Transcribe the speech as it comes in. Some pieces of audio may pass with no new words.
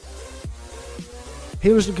Hey,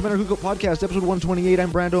 listen to Commander Cookout Podcast, episode 128.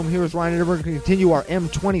 I'm Brando. I'm here with Ryan, and we're going to continue our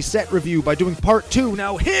M20 set review by doing part 2.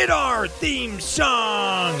 Now hit our theme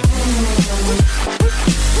song!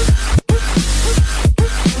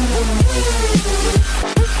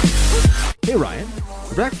 Hey, Ryan.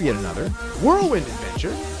 We're back for yet another whirlwind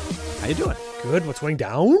adventure. How you doing? Good. What's going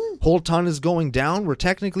down? Whole ton is going down. We're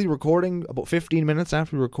technically recording about 15 minutes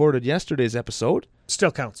after we recorded yesterday's episode.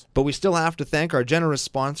 Still counts. But we still have to thank our generous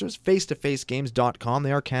sponsors, FaceToFaceGames.com.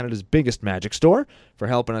 They are Canada's biggest Magic store, for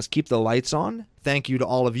helping us keep the lights on. Thank you to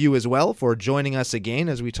all of you as well for joining us again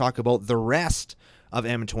as we talk about the rest of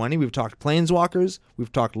M20. We've talked Planeswalkers,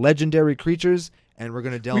 we've talked legendary creatures, and we're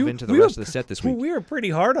going to delve into the rest of the set this week. We were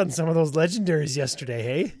pretty hard on some of those legendaries yesterday,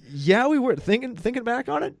 hey? Yeah, we were thinking back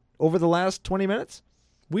on it over the last 20 minutes.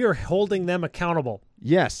 We are holding them accountable.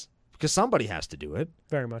 Yes, because somebody has to do it.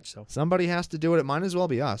 Very much so. Somebody has to do it. It might as well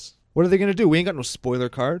be us. What are they going to do? We ain't got no spoiler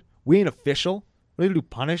card. We ain't official. What are they going to do,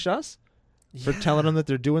 punish us for telling them that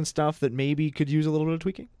they're doing stuff that maybe could use a little bit of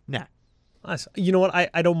tweaking? Nah. You know what?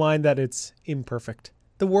 I don't mind that it's imperfect.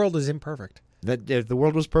 The world is imperfect. That if the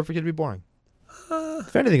world was perfect, it'd be boring.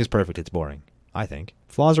 If anything is perfect, it's boring, I think.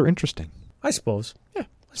 Flaws are interesting. I suppose. Yeah.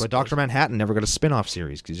 That's why Dr. Manhattan never got a spin-off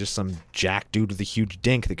series, because he's just some jack dude with a huge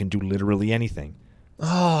dink that can do literally anything.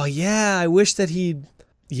 Oh, yeah. I wish that he'd...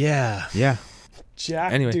 Yeah. Yeah.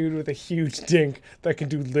 Jack dude with a huge dink that can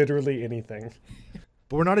do literally anything.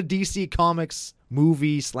 But we're not a DC Comics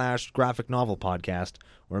movie/graphic novel podcast.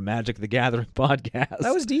 We're a Magic the Gathering podcast.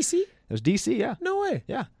 That was DC? It was DC, yeah. No way.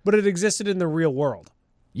 Yeah. But it existed in the real world.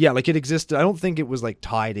 Yeah, like it existed. I don't think it was like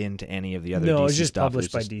tied into any of the other DC stuff. No, it was just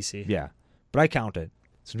published by DC. Yeah. But I count it.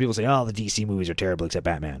 So people say, oh, the DC movies are terrible except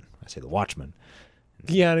Batman. I say The Watchmen.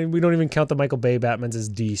 Yeah, I mean, we don't even count the Michael Bay Batmans as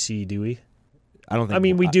DC, do we? I don't think. I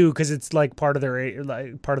mean, we do because it's like part of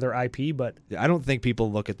their IP, but I don't think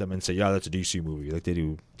people look at them and say, yeah, that's a DC movie. Like they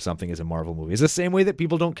do something as a Marvel movie. It's the same way that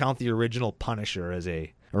people don't count the original Punisher as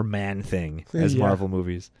or Man-Thing as Marvel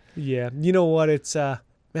movies. Yeah. You know what? It's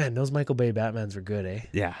man, those Michael Bay Batmans were good, eh?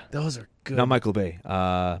 Yeah. Those are good. Not Michael Bay.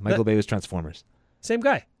 Michael Bay was Transformers. Same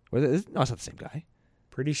guy. No, it's not the same guy.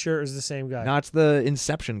 Pretty sure it was the same guy. No, it's the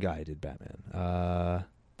Inception guy who did Batman.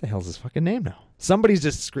 The hell's his fucking name now? Somebody's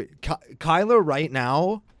just Kyler right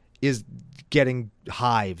now is getting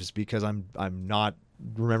hives because I'm not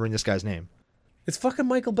remembering this guy's name. It's fucking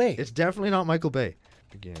Michael Bay. It's definitely not Michael Bay.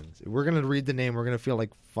 Begins. We're gonna read the name. We're gonna feel like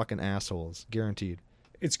fucking assholes, guaranteed.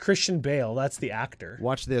 It's Christian Bale. That's the actor.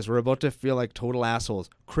 Watch this. We're about to feel like total assholes.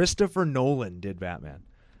 Christopher Nolan did Batman.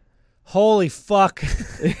 Holy fuck.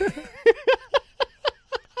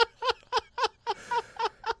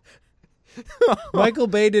 Michael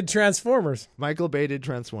Bay did Transformers. Michael Bay did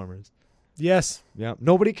Transformers. Yes. Yeah.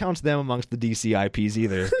 Nobody counts them amongst the DC IPs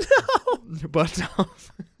either. No. But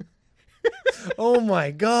oh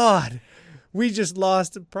my God. We just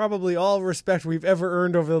lost probably all respect we've ever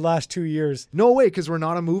earned over the last 2 years. No way, because we're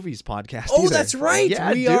not a movies podcast Oh, either. that's right.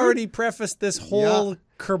 Yeah, we dude. already prefaced this whole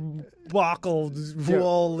kerbuckle.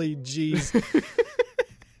 Holy jeez.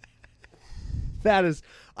 That is...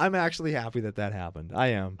 I'm actually happy that happened. I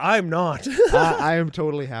am. I'm not. I am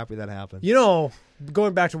totally happy that happened. You know,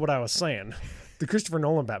 going back to what I was saying, the Christopher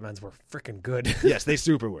Nolan Batmans were freaking good. Yes, they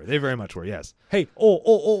super were. They very much were, yes. Hey,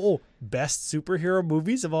 best superhero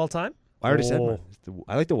movies of all time? I already said mine.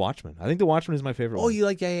 I like The Watchmen. I think The Watchmen is my favorite one. Oh, you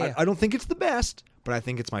like, yeah. I don't think it's the best, but I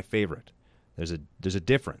think it's my favorite. There's a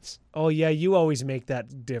difference. Oh yeah, you always make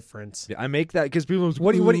that difference. Yeah, I make that because people.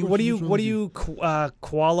 What do you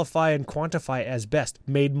qualify and quantify as best?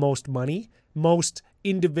 Made most money, most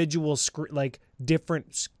individual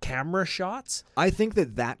different camera shots. I think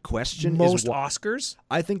that question most is Oscars.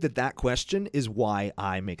 I think that question is why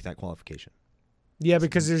I make that qualification. Yeah,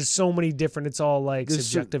 because there's so many different. It's all like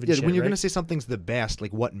subjective. And shit, when you're right? going to say something's the best,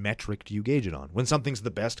 like what metric do you gauge it on? When something's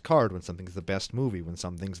the best card, when something's the best movie, when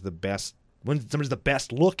something's the best. When somebody's the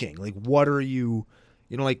best looking, like what are you,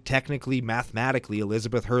 like technically, mathematically,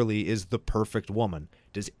 Elizabeth Hurley is the perfect woman.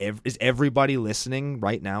 Is everybody listening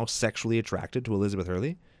right now sexually attracted to Elizabeth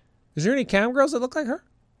Hurley? Is there any cam girls that look like her?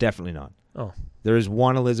 Definitely not. Oh. There is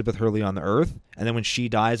one Elizabeth Hurley on the earth, and then when she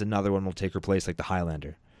dies, another one will take her place, like the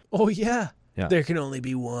Highlander. Oh, yeah. Yeah. There can only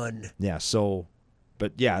be one. Yeah, so,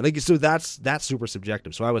 but yeah, so that's super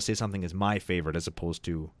subjective. So I would say something is my favorite as opposed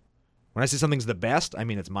to... When I say something's the best, I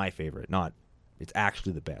mean it's my favorite, not it's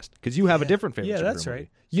actually the best. Because you have a different favorite. Yeah, that's right.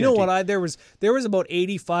 You know what? There was about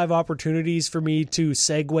 85 opportunities for me to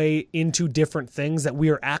segue into different things that we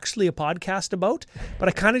are actually a podcast about, but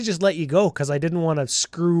I kind of just let you go because I didn't want to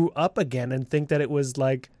screw up again and think that it was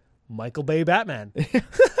like Michael Bay Batman.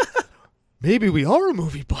 Maybe we are a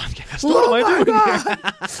movie podcast. What am I doing God! here?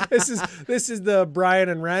 This is the Brian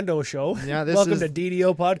and Rando show. Yeah, this Welcome is to DDO Yeah,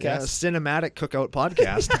 Podcast. cinematic cookout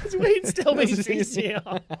podcast. Wait, still me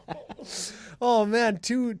CCO. Oh man,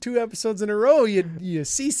 two episodes in a row. You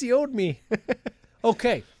CCO'd me.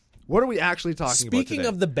 Okay. What are we actually talking about Speaking today?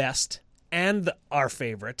 of the best and our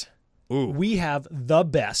favorite, Ooh. we have the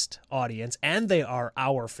best audience, and they are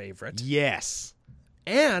our favorite. Yes.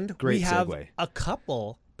 And Great we have segue. a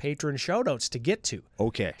couple patron shoutouts to get to.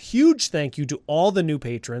 Okay. Huge thank you to all the new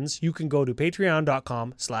patrons. You can go to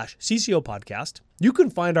patreon.com/CCO podcast. You can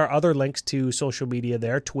find our other links to social media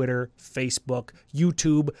there, Twitter, Facebook,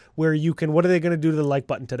 YouTube, where you can, what are they going to do to the like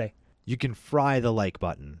button today? You can fry the like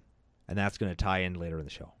button, and that's going to tie in later in the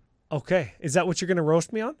show. Okay. Is that what you're going to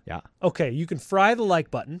roast me on? Yeah. Okay. You can fry the like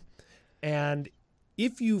button. And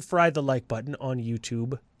if you fry the like button on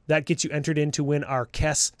YouTube, that gets you entered in to win our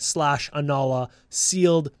Kess/Anala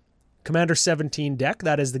sealed Commander 17 deck.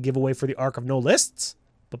 That is the giveaway for the Arc of No Lists.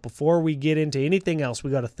 But before we get into anything else,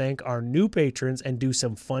 we got to thank our new patrons and do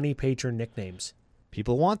some funny patron nicknames.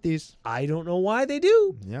 People want these. I don't know why they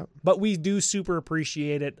do, Yep. but we do super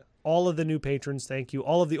appreciate it. All of the new patrons, thank you.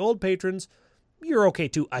 All of the old patrons, you're okay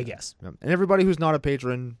too, I guess. Yep. And everybody who's not a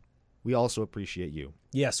patron, we also appreciate you.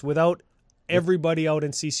 Yes, without everybody out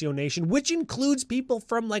in CCO Nation, which includes people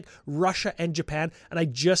from like Russia and Japan. And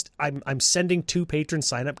I'm sending 2 patron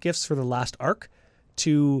sign-up gifts for the last arc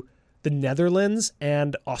to the Netherlands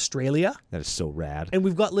and Australia. That is so rad. And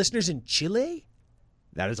we've got listeners in Chile.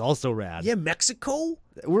 That is also rad. Yeah, Mexico.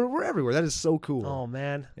 We're everywhere. That is so cool. Oh,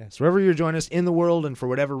 man. Yeah, so wherever you're joining us in the world and for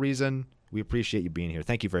whatever reason, we appreciate you being here.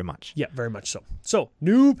 Thank you very much. Yeah, very much so. So,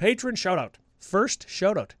 new patron shout-out. First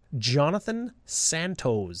shout-out, Jonathan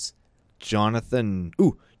Santos. Jonathan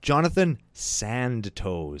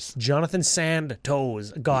Sandtoes. Jonathan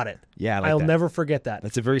Sandtoes. Got it. Yeah, I like I'll that. never forget that.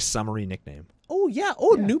 That's a very summary nickname. Oh, yeah.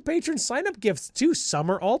 Oh, new patron sign-up gifts, too.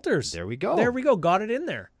 Summer Altars. There we go. There we go. Got it in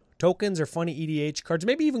there. Tokens or funny EDH cards.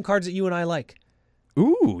 Maybe even cards that you and I like.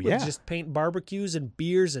 Ooh, We'll yeah. just paint barbecues and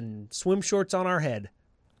beers and swim shorts on our head.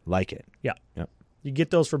 Like it. Yeah. Yep. You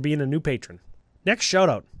get those for being a new patron. Next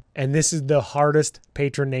shout-out. And this is the hardest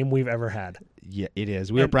patron name we've ever had. Yeah, it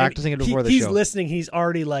is. We were practicing it before the he's show. listening. He's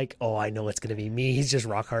already like, oh, I know it's going to be me. He's just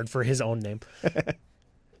rock hard for his own name.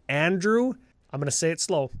 Andrew, I'm going to say it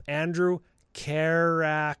slow. Andrew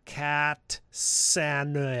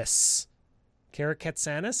Karakatsanis.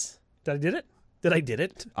 Karakatsanis? Did I did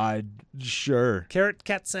it? Sure.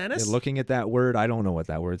 Karakatsanis? Yeah, looking at that word, I don't know what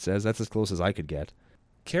that word says. That's as close as I could get.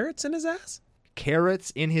 Carrots in his ass?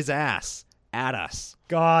 Carrots in his ass. At us.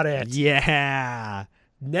 Got it. Yeah.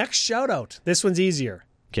 Next shout out. This one's easier.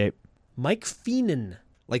 Okay. Mike Feenan.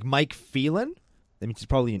 Like Mike Phelan? That means he's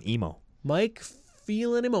probably an emo. Mike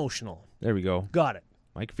Feeling Emotional. There we go. Got it.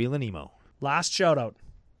 Mike Phelan emo. Last shout out.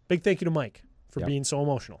 Big thank you to Mike for Yep. being so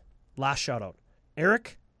emotional. Last shout out.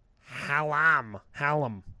 Eric Hallam.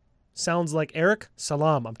 Sounds like Eric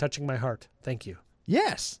Salam. I'm touching my heart. Thank you.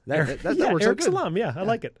 Yes. That Yeah, works Eric out good. Salam. Yeah, I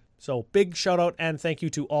like it. So big shout out and thank you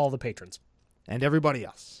to all the patrons. And everybody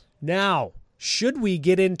else. Now, should we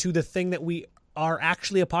get into the thing that we are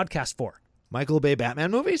actually a podcast for? Michael Bay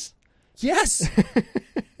Batman movies? Yes.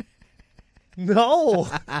 No.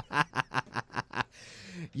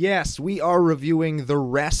 Yes, we are reviewing the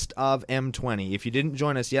rest of M20. If you didn't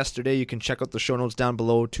join us yesterday, you can check out the show notes down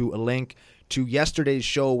below to a link to yesterday's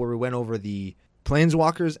show where we went over the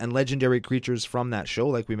planeswalkers and legendary creatures from that show,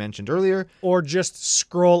 like we mentioned earlier. Or just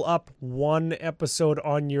scroll up one episode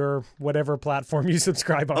on your whatever platform you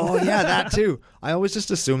subscribe on. Oh, yeah, that too. I always just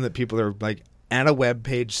assume that people are like at a web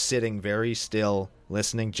page sitting very still,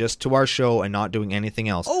 listening just to our show and not doing anything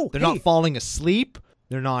else. Oh, They're hey. not falling asleep.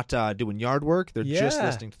 They're not doing yard work. They're just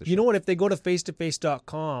listening to the show. You know what? If they go to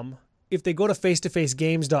face2face.com, if they go to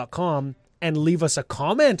face2facegames.com and leave us a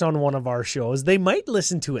comment on one of our shows, they might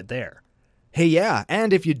listen to it there. Hey, yeah,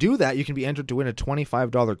 and if you do that, you can be entered to win a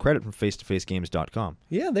 $25 credit from face2facegames.com.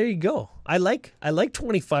 Yeah, there you go. I like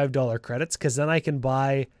 $25 credits because then I can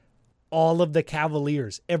buy all of the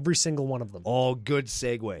Cavaliers, every single one of them. Oh, good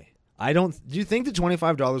segue. Do you think the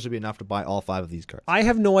 $25 would be enough to buy all 5 of these cards? I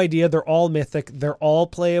have no idea. They're all mythic. They're all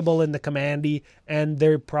playable in the Commandy, and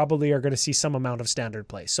they probably are going to see some amount of standard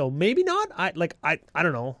play. So maybe not. I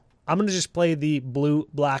don't know. I'm going to just play the blue,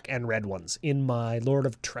 black, and red ones in my Lord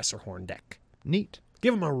of Tressorhorn deck. Neat.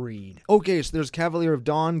 Give them a read. Okay, so there's Cavalier of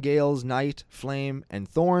Dawn, Gales, Knight, Flame, and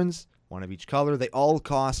Thorns. One of each color. They all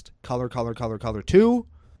cost color 2.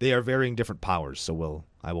 They are varying different powers, so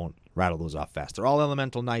I won't rattle those off fast. They're all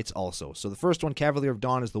elemental knights also. So the first one, Cavalier of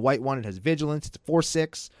Dawn, is the white one. It has Vigilance. It's a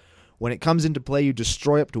 4/6 When it comes into play, you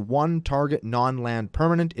destroy up to one target non-land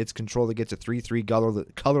permanent. Its controller gets a 3/3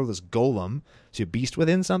 colorless golem, so you beast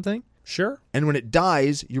within something. Sure. And when it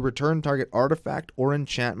dies, you return target artifact or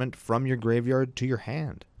enchantment from your graveyard to your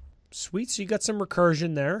hand. Sweet. So you got some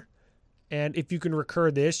recursion there. And if you can recur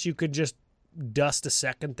this, you could just dust a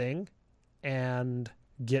second thing and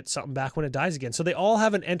get something back when it dies again. So they all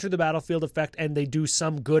have an enter the battlefield effect, and they do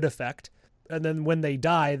some good effect. And then when they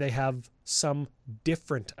die, they have some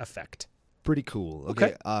different effect. Pretty cool.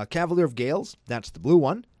 Okay. Cavalier of Gales, that's the blue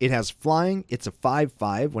one. It has flying. It's a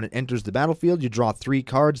 5/5. When it enters the battlefield, you draw 3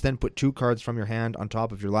 cards, then put 2 cards from your hand on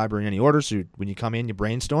top of your library in any order. So when you come in, you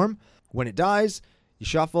brainstorm. When it dies, you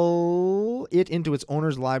shuffle it into its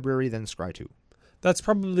owner's library, then scry 2. That's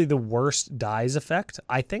probably the worst dies effect,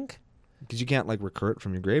 I think. Because you can't recur it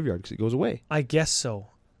from your graveyard because it goes away. I guess so.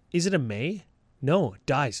 Is it a May? No,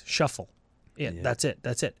 dies, shuffle. Yeah. That's it.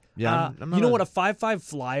 Yeah, I'm not you know what? A 5/5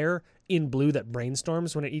 flyer in blue that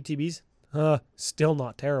brainstorms when it ETBs? Still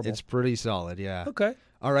not terrible. It's pretty solid, yeah. Okay.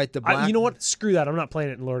 All right, the black... you know what? Screw that. I'm not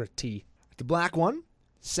playing it in Lord of T. The black one,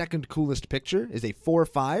 second coolest picture, is a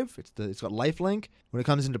 4/5. It's got lifelink. When it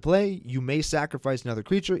comes into play, you may sacrifice another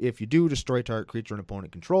creature. If you do, destroy target creature an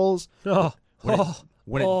opponent controls. So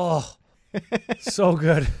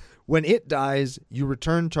good. When it dies, you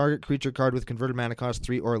return target creature card with converted mana cost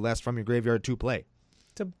 3 or less from your graveyard to play.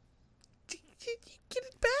 Get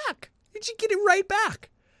it back. You should get it right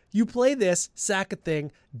back. You play this, sack a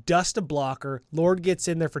thing, dust a blocker, Lord gets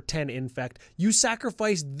in there for 10 infect. You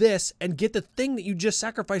sacrifice this and get the thing that you just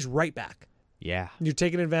sacrificed right back. Yeah. You're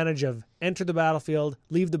taking advantage of enter the battlefield,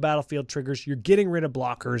 leave the battlefield triggers. You're getting rid of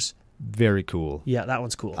blockers. Very cool. Yeah, that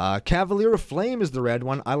one's cool. Cavalier of Flame is the red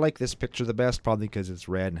one. I like this picture the best, probably because it's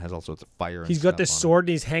red and has all sorts of fire. He's got this sword and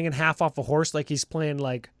he's hanging half off a horse like he's playing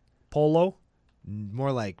polo.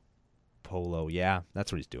 More like polo, yeah.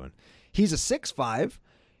 That's what he's doing. He's a 6/5.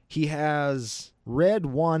 He has red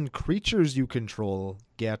 1 creatures you control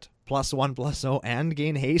get +1/+0 and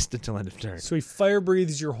gain haste until end of turn. So he fire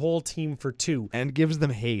breathes your whole team for 2. And gives them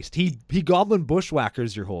haste. He goblin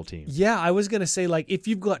bushwhackers your whole team. Yeah, I was going to say, if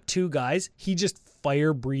you've got 2 guys, he just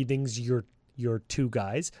fire breathings your 2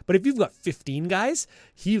 guys. But if you've got 15 guys,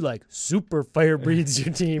 he super fire breathes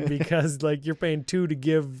your team because you're paying 2 to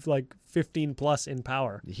give 15 plus in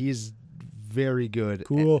power. He's very good.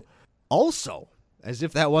 Cool. And also, as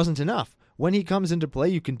if that wasn't enough, when he comes into play,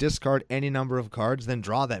 you can discard any number of cards, then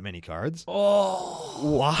draw that many cards. Oh.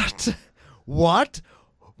 What?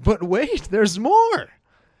 But wait, there's more.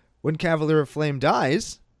 When Cavalier of Flame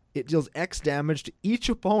dies, it deals X damage to each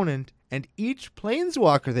opponent and each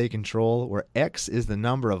planeswalker they control, where X is the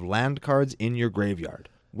number of land cards in your graveyard.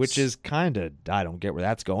 Which is kind of, I don't get where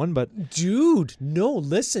that's going, but... Dude, no,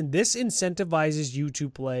 listen, this incentivizes you to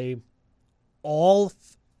play all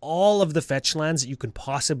of the fetch lands that you can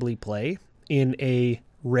possibly play in a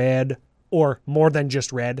red or more than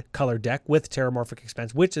just red color deck with Terramorphic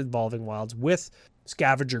Expanse, with Evolving Wilds, with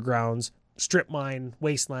Scavenger Grounds, Strip Mine,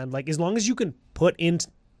 Wasteland. As long as you can put into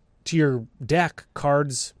your deck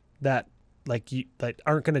cards that that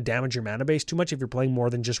aren't going to damage your mana base too much if you're playing more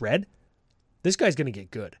than just red, this guy's going to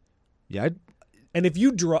get good. Yeah. And if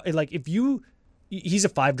you draw, he's a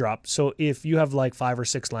 5-drop, so if you have 5 or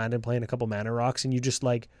 6 land and playing a couple mana rocks and you just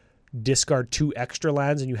discard 2 extra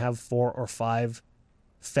lands and you have 4 or 5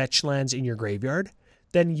 fetch lands in your graveyard,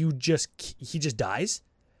 then he just dies.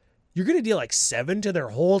 You're going to deal 7 to their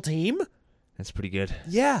whole team? That's pretty good.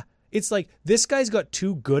 Yeah. It's this guy's got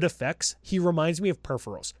 2 good effects. He reminds me of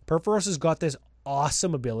Perforos. Perforos has got this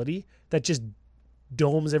awesome ability that just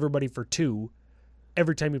domes everybody for 2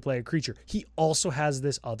 every time you play a creature. He also has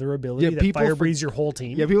this other ability that fire breathes your whole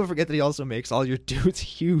team. Yeah, people forget that he also makes all your dudes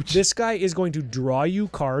huge. This guy is going to draw you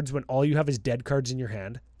cards when all you have is dead cards in your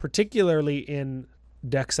hand, particularly in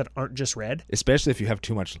decks that aren't just red. Especially if you have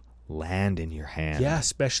too much land in your hand. Yeah,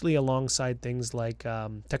 especially alongside things like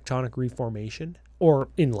Tectonic Reformation or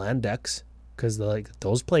in land decks, because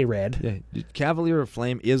those play red. Yeah, Cavalier of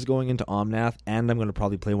Flame is going into Omnath, and I'm going to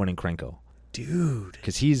probably play one in Krenko. Dude.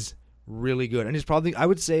 Because he's really good. And he's probably, I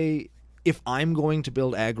would say, if I'm going to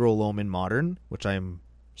build aggro loam in Modern, which I'm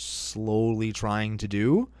slowly trying to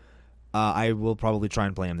do, I will probably try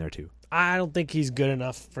and play him there too. I don't think he's good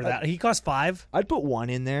enough for that. He costs 5. I'd put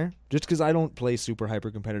 1 in there, just because I don't play super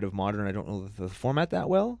hyper competitive Modern. I don't know the format that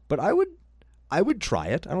well, but I would try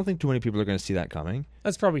it. I don't think too many people are going to see that coming.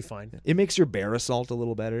 That's probably fine. It makes your Bear Assault a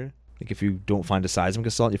little better. If you don't find a Seismic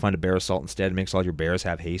Assault, you find a Bear Assault instead. It makes all your bears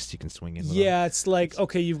have haste. You can swing in with them. It's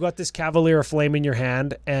okay, you've got this Cavalier of Flame in your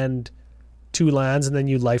hand and 2 lands, and then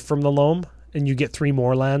you life from the loam, and you get 3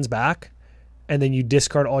 more lands back. and then you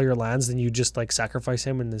discard all your lands, then you just like sacrifice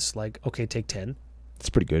him and this like, okay, take 10. It's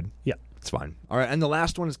pretty good. Yeah. It's fine. All right, and the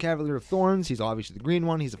last one is Cavalier of Thorns. He's obviously the green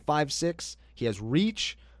one. He's a 5/6. He has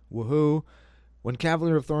reach. Woohoo. When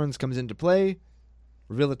Cavalier of Thorns comes into play,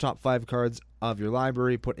 reveal the top 5 cards of your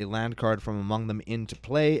library, put a land card from among them into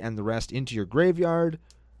play, and the rest into your graveyard.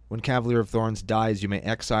 When Cavalier of Thorns dies, you may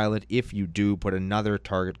exile it. If you do, put another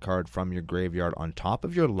target card from your graveyard on top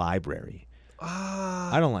of your library.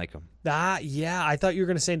 I don't like him. Yeah, I thought you were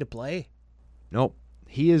going to say into play. Nope.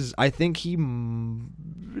 He is, I think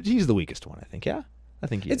he's the weakest one, I think, yeah? I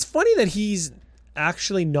think he It's is. funny that he's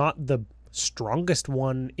actually not the strongest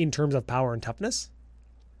one in terms of power and toughness.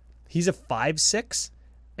 He's a 5/6,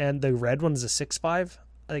 and the red one's a 6/5.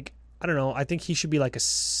 Like, I don't know. I think he should be like a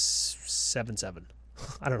 7/7.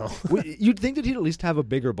 I don't know. Well, you'd think that he'd at least have a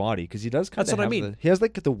bigger body, because he does kind of That's what I mean. he has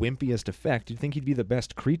like the wimpiest effect. You'd think he'd be the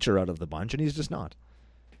best creature out of the bunch, and he's just not.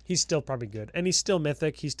 He's still probably good. And he's still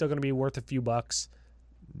mythic. He's still going to be worth a few bucks.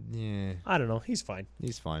 Yeah, I don't know. He's fine.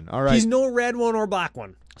 he's fine. All right. He's no red one or black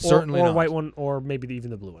one. Certainly or not. white one, or maybe even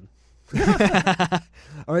the blue one.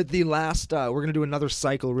 All right, the last, we're going to do another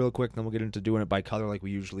cycle real quick, then we'll get into doing it by color like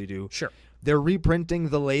we usually do. Sure. They're reprinting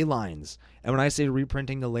the ley lines. And when I say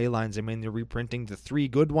reprinting the ley lines, I mean they're reprinting the 3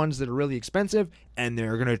 good ones that are really expensive, and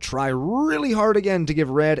they're going to try really hard again to give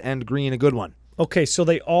red and green a good one. Okay, so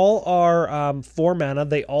they all are 4 mana.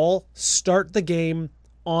 They all start the game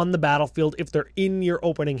on the battlefield if they're in your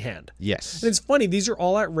opening hand. Yes. And it's funny, these are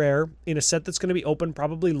all at rare in a set that's going to be open,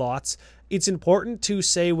 probably lots. It's important to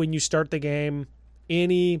say when you start the game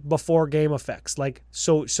any before game effects. Like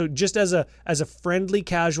so just as a friendly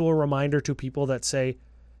casual reminder to people that say,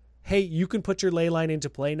 "Hey, you can put your ley line into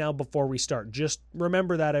play now before we start." Just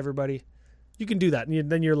remember that, everybody. You can do that. And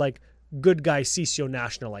then you're like good guy CCO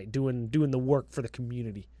Nationalite doing the work for the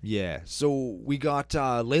community. Yeah. So we got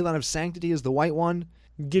Leyline of Sanctity is the white one.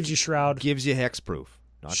 Gives you Shroud. Gives you hexproof.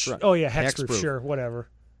 Not Shroud. Oh yeah, hexproof. Sure, whatever.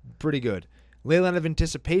 Pretty good. Leyline of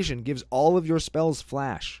Anticipation gives all of your spells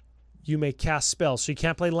flash. You may cast spells, so you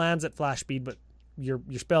can't play lands at flash speed, but your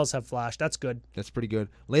spells have flash. That's good. That's pretty good.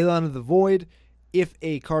 Leyline of the Void. If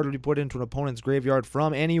a card would be put into an opponent's graveyard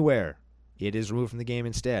from anywhere, it is removed from the game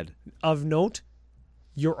instead. Of note,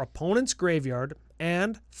 your opponent's graveyard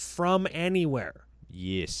and from anywhere.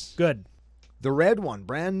 Yes. Good. The red one,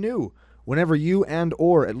 brand new. Whenever you and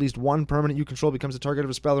or at least one permanent you control becomes the target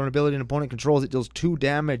of a spell or an ability an opponent controls, it deals 2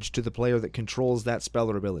 damage to the player that controls that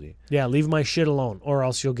spell or ability. Yeah, leave my shit alone, or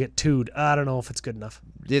else you'll get 2'd. I don't know if it's good enough.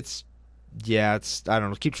 I don't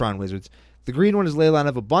know. Keep trying, Wizards. The green one is Leyline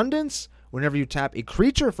of Abundance. Whenever you tap a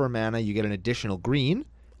creature for mana, you get an additional green.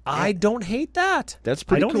 I don't hate that. That's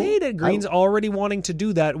pretty cool. I don't cool. hate it. Green's already wanting to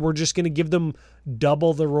do that. We're just going to give them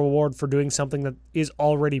double the reward for doing something that is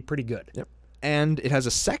already pretty good. Yep. And it has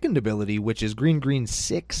a second ability, which is green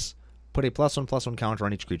 6. Put a +1/+1 counter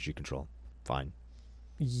on each creature you control. Fine.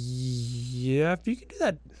 Yeah, if you can do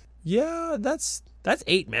that. Yeah, that's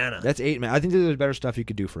 8 mana. That's 8 mana. I think there's better stuff you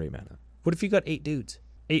could do for 8 mana. What if you got 8 dudes?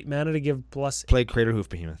 8 mana to give plus. Play Crater Hoof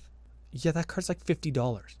Behemoth. Yeah, that card's like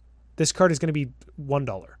 $50. This card is going to be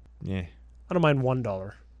 $1. Yeah. I don't mind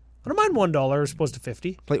 $1. I don't mind $1 as opposed to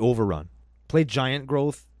 50. Play Overrun. Play Giant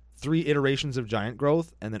Growth, 3 iterations of Giant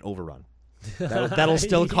Growth, and then Overrun. That'll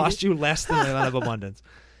still cost you less than Leyline of Abundance.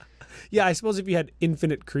 Yeah, I suppose if you had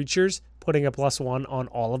infinite creatures, putting a +1 on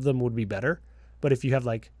all of them would be better. But if you have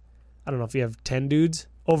like, I don't know, if you have 10 dudes,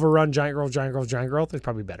 Overrun, Giant Growth, Giant Growth, Giant Growth, it's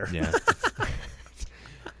probably better. Yeah.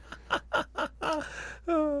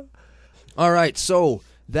 All right, so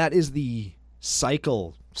that is the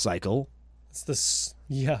cycle It's this,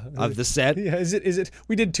 yeah. of the set. Yeah, is it?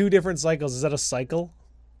 We did 2 different cycles. Is that a cycle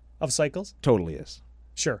of cycles? Totally is.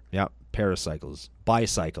 Sure. Yeah, paracycles.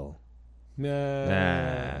 Bicycle.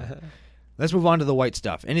 Nah. Let's move on to the white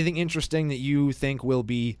stuff. Anything interesting that you think will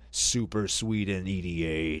be super sweet in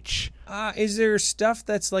EDH? Is there stuff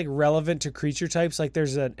that's like relevant to creature types? Like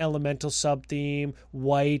there's an elemental sub theme,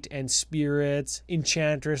 white and spirits,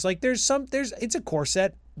 enchantress. Like it's a core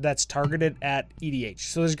set that's targeted at EDH.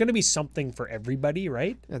 So there's going to be something for everybody,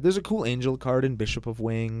 right? Yeah, there's a cool angel card in Bishop of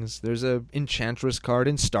Wings. There's a enchantress card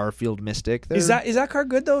in Starfield Mystic. Is that card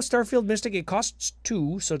good though? Starfield Mystic, it costs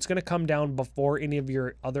 2, so it's going to come down before any of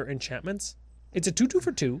your other enchantments. It's a 2/2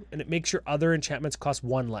 for 2, and it makes your other enchantments cost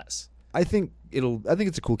 1 less. I think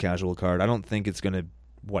it's a cool casual card. I don't think it's gonna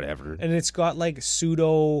whatever. And it's got like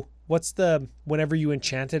pseudo. What's the whenever you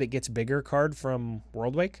enchant it gets bigger card from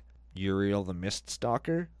Worldwake? Uriel the Mist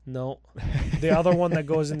Stalker? No, the other one that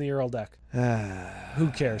goes in the Earl deck. Who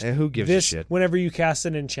cares? Who gives a shit? Whenever you cast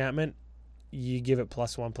an enchantment, you give it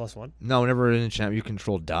 +1/+1. No, whenever an enchantment you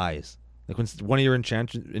control dies. Like when one of your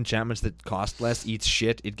enchantments that cost less eats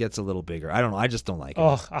shit, it gets a little bigger. I don't know. I just don't like it.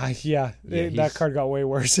 Oh, that card got way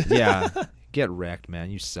worse. Yeah, get wrecked, man.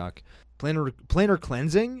 You suck. Planar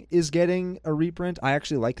Cleansing is getting a reprint. I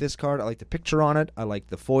actually like this card. I like the picture on it. I like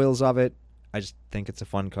the foils of it. I just think it's a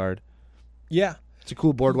fun card. Yeah. It's a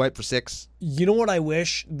cool board wipe for 6. You know what I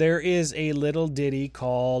wish? There is a little ditty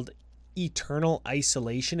called Eternal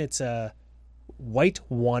Isolation. It's a white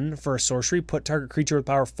 1 for a sorcery. Put target creature with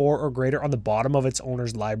power 4 or greater on the bottom of its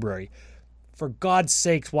owner's library. For God's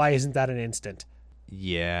sakes, why isn't that an instant?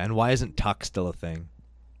 Yeah, and why isn't Tuck still a thing?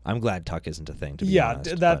 I'm glad Tuck isn't a thing, to be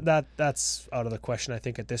honest. That's out of the question, I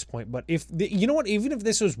think, at this point. But you know what? Even if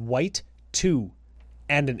this was white 2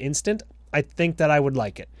 and an instant, I think that I would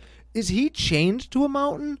like it. Is he chained to a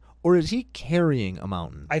mountain, or is he carrying a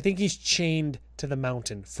mountain? I think he's chained to the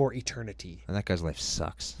mountain for eternity. And that guy's life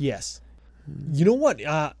sucks. Yes. You know what?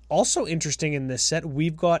 Also interesting in this set,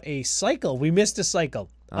 we've got a cycle. We missed a cycle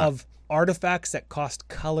of artifacts that cost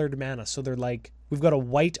colored mana. So they're like, we've got a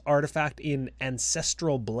white artifact in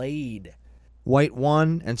Ancestral Blade. White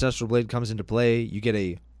 1, Ancestral Blade comes into play. You get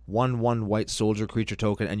a 1/1 white soldier creature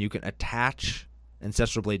token, and you can attach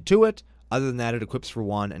Ancestral Blade to it. Other than that, it equips for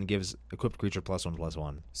 1 and gives equipped creature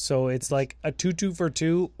 +1/+1. So it's like a 2/2 for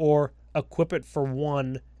 2, or equip it for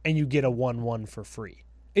 1 and you get a 1/1 for free.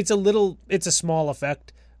 It's a small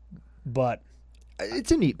effect, but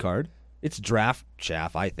it's a neat card. It's draft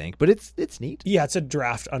chaff, I think, but it's neat. Yeah, it's a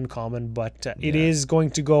draft uncommon, but it is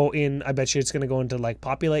going to go in. I bet you it's going to go into like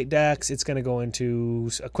populate decks. It's going to go into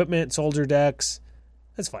equipment soldier decks.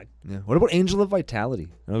 That's fine. Yeah. What about Angel of Vitality?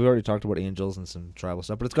 I know we already talked about angels and some tribal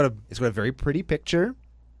stuff, but it's got a very pretty picture.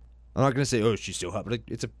 I'm not going to say, oh, she's so hot, but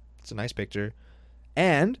it's a nice picture.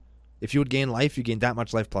 And if you would gain life, you gain that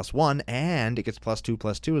much life +1, and it gets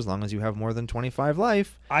 +2/+2 as long as you have more than 25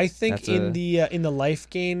 life. I think in the life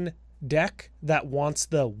gain deck that wants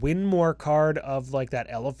the win more card of like that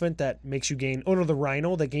elephant that makes you gain. Oh no, the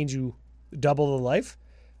rhino that gains you double the life.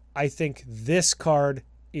 I think this card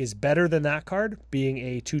is better than that card, being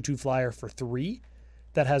a 2/2 flyer for 3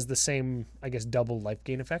 that has the same, I guess, double life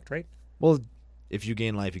gain effect, right? Well, if you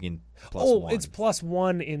gain life, you gain +1. Oh, it's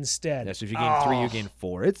 +1 instead. Yeah, so if you gain 3, you gain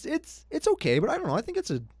 4. It's okay, but I don't know. I think it's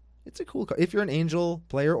a cool card. If you're an angel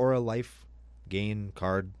player or a life gain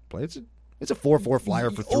card player, it's a 4/4 flyer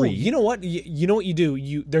for 3. Oh, you know what? You know what you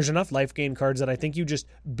do? There's enough life gain cards that I think you just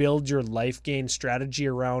build your life gain strategy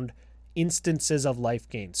around instances of life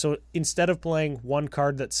gain. So instead of playing one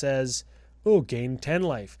card that says, oh, gain 10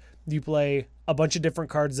 life, you play a bunch of different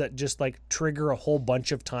cards that just like trigger a whole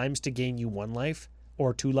bunch of times to gain you 1 life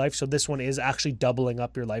or 2 life. So this one is actually doubling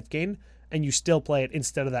up your life gain, and you still play it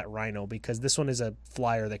instead of that rhino because this one is a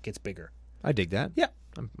flyer that gets bigger. I dig that. Yeah.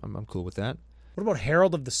 I'm cool with that. What about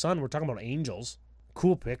Herald of the Sun? We're talking about angels.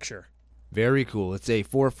 Cool picture. Very cool. It's a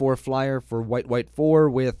 4/4 flyer for white 4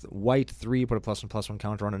 with white 3. Put a +1/+1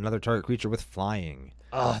 counter on another target creature with flying.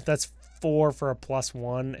 That's 4 for a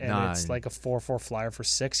 +1, and it's like a 4/4 flyer for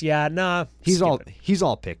 6. Yeah, nah. He's all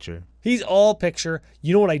picture. He's all picture.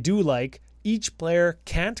 You know what I do like? Each player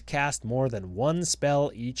can't cast more than 1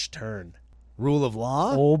 spell each turn. Rule of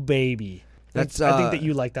law? Oh, baby. I think that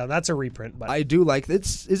you like that. That's a reprint. But I do like it.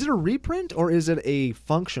 Is it a reprint or is it a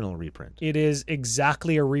functional reprint? It is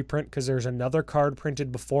exactly a reprint because there's another card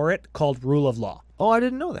printed before it called Rule of Law. Oh, I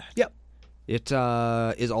didn't know that. Yep. It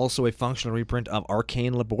is also a functional reprint of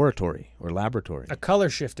Arcane Laboratory or Laboratory. A color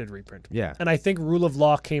shifted reprint. Yeah. And I think Rule of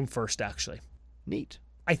Law came first, actually. Neat.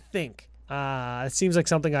 I think. It seems like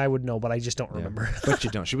something I would know, but I just don't remember. But you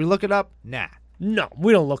don't. Should we look it up? Nah. No,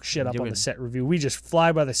 we don't look shit up on the set review. We just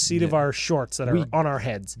fly by the seat of our shorts that are on our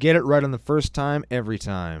heads. Get it right on the first time, every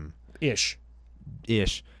time. Ish.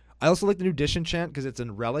 I also like the new disenchant because it's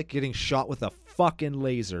a relic getting shot with a fucking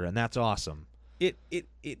laser, and that's awesome.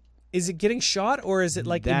 Is it getting shot, or is it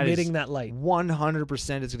like emitting that light?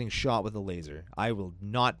 100% it's getting shot with a laser. I will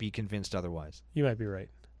not be convinced otherwise. You might be right.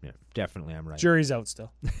 Yeah, definitely I'm right. Jury's out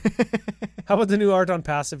still. How about the new art on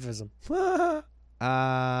pacifism?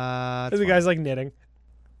 The guy's like knitting.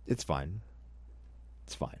 It's fine.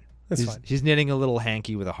 It's fine. It's fine. He's knitting a little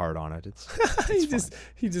hanky with a heart on it.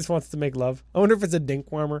 He just wants to make love. I wonder if it's a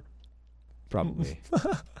dink warmer. Probably.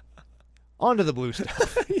 On to the blue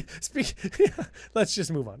stuff. Let's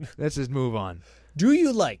just move on. Let's just move on. Do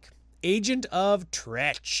you like Agent of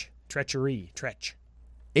Treachery?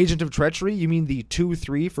 Agent of Treachery, you mean the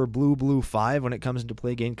 2/3 for blue 5 when it comes into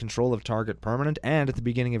play, gain control of target permanent, and at the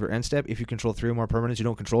beginning of your end step, if you control 3 or more permanents you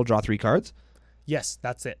don't control, draw 3 cards? Yes,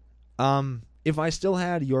 that's it. If I still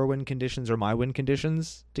had your win conditions or my win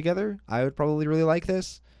conditions together, I would probably really like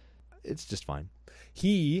this. It's just fine.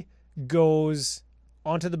 He goes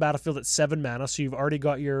onto the battlefield at 7 mana, so you've already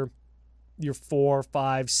got your 4,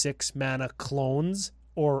 5, 6 mana clones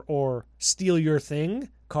or steal your thing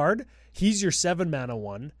card. He's your 7 mana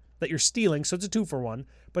one that you're stealing, so it's a 2-for-1.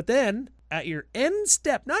 But then at your end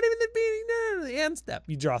step, not even the beginning, no, the end step,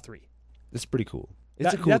 you draw 3. It's pretty cool.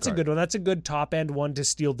 That's card. a good one. That's a good top end one to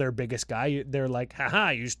steal their biggest guy. They're like, haha,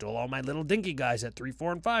 you stole all my little dinky guys at 3,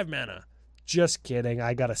 4, and 5 mana. Just kidding.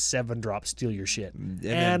 I got a 7-drop, steal your shit.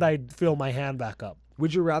 And I'd fill my hand back up.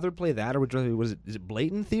 Would you rather play that, or would you rather, is it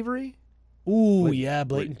blatant thievery? Ooh, yeah,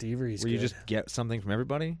 blatant thievery is where good. You just get something from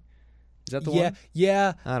everybody? Is that the one?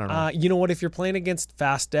 Yeah. I don't know. You know what? If you're playing against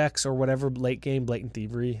fast decks or whatever, late game, blatant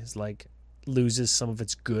thievery is like loses some of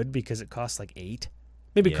its good because it costs like 8.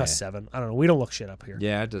 Maybe it costs 7. I don't know. We don't look shit up here.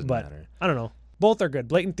 Yeah, it doesn't matter. I don't know. Both are good.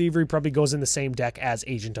 Blatant thievery probably goes in the same deck as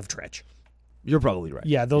Agent of Tretch. You're probably right.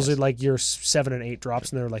 Yeah, those are like your 7 and 8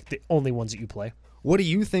 drops, and they're like the only ones that you play. What do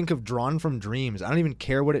you think of Drawn from Dreams? I don't even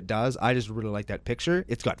care what it does. I just really like that picture.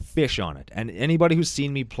 It's got fish on it. And anybody who's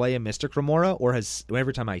seen me play a Mystic Remora, or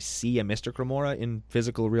every time I see a Mystic Remora in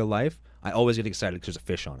physical real life, I always get excited because there's a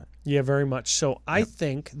fish on it. Yeah, very much. So I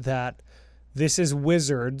think that this is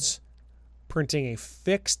Wizards printing a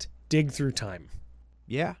fixed dig through time.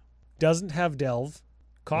 Yeah. Doesn't have delve.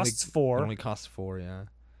 Costs 4. Only costs 4, yeah.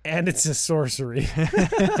 And it's a sorcery.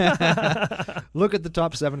 Look at the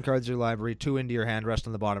top 7 cards of your library, 2 into your hand, rest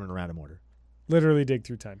on the bottom in a random order. Literally dig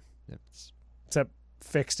through time. Except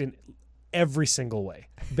fixed in every single way.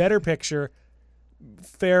 Better picture,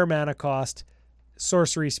 fair mana cost,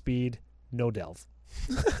 sorcery speed, no delve.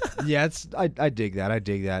 Yeah, I dig that. I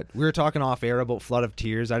dig that. We were talking off air about Flood of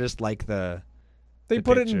Tears. I just like They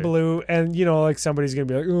put it in blue, and like somebody's gonna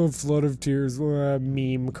be like, "Oh, Flood of Tears,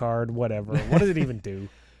 meme card, whatever." What does it even do?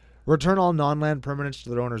 Return all non-land permanents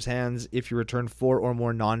to their owner's hands. If you return 4 or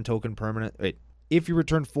more non-token permanents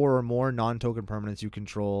you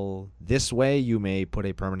control this way, you may put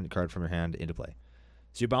a permanent card from your hand into play.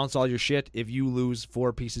 So you bounce all your shit. If you lose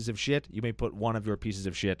 4 pieces of shit, you may put one of your pieces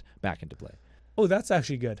of shit back into play. Oh, that's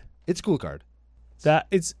actually good. It's a cool card. That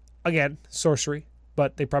it's again sorcery,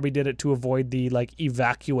 but they probably did it to avoid the like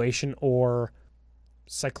evacuation or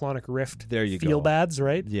Cyclonic Rift feel bads,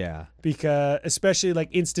 right? Yeah. Because especially like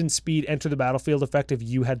instant speed enter the battlefield effect if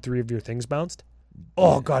you had 3 of your things bounced.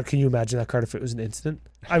 Oh God, can you imagine that card if it was an instant?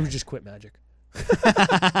 I would just quit Magic.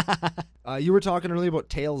 You were talking earlier about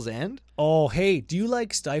Tail's End. Oh, hey, do you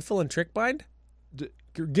like Stifle and Trickbind?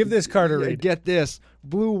 Give this card a read. Get this.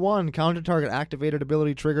 Blue 1, counter target activated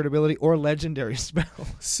ability, triggered ability, or legendary spell.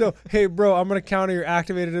 So, hey, bro, I'm going to counter your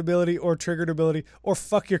activated ability or triggered ability or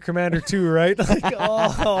fuck your commander too, right? Like,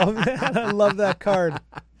 oh, man, I love that card.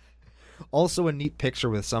 Also a neat picture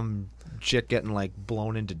with some shit getting, like,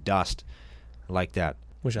 blown into dust. I like that.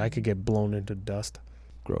 Wish I could get blown into dust.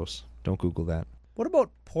 Gross. Don't Google that. What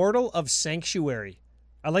about Portal of Sanctuary?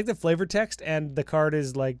 I like the flavor text, and the card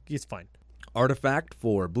is, like, it's fine. Artifact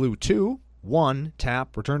for blue 2, 1,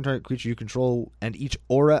 tap, return target creature you control and each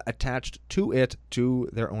aura attached to it to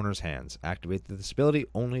their owner's hands. Activate this ability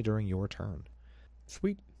only during your turn.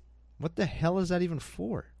 Sweet. What the hell is that even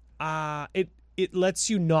for? It lets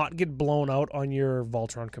you not get blown out on your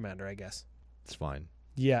Voltron commander, I guess. It's fine.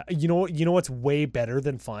 Yeah, you know what's way better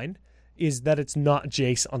than fine is that it's not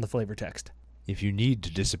Jace on the flavor text. If you need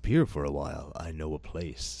to disappear for a while, I know a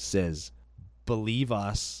place. Says, believe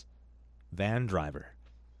us, van driver.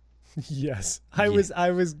 Yes. I was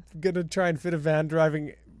going to try and fit a van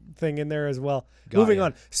driving thing in there as well. Got Moving ya.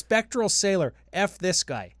 on. Spectral Sailor. F this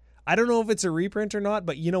guy. I don't know if it's a reprint or not,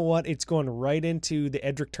 but you know what? It's going right into the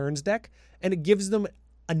Edric Turns deck, and it gives them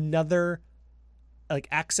another like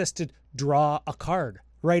access to draw a card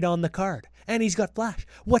right on the card. And he's got flash.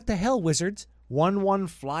 What the hell, Wizards? 1/1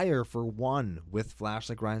 flyer for 1 with flash,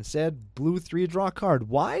 like Ryan said. Blue 3, draw a card.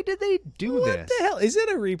 Why did they do this? What the hell? Is it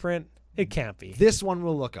a reprint? It can't be. This one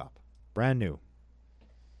we'll look up. Brand new.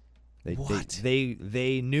 What?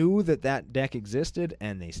 They knew that deck existed,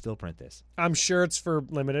 and they still print this. I'm sure it's for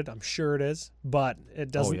limited. I'm sure it is, but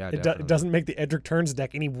it doesn't. yeah, it doesn't make the Edric Turns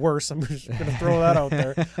deck any worse. I'm just gonna throw that out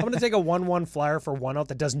there. I'm gonna take a 1/1 flyer for 1 out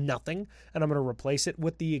that does nothing, and I'm gonna replace it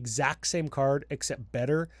with the exact same card except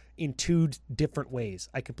better in 2 different ways.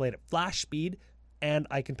 I can play it at flash speed, and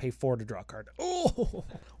I can pay 4 to draw a card. Oh,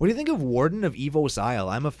 What do you think of Warden of Evos Isle?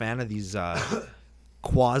 I'm a fan of these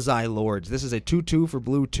quasi-lords. This is a 2/2 for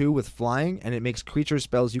blue 2 with flying, and it makes creature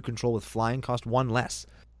spells you control with flying cost 1 less.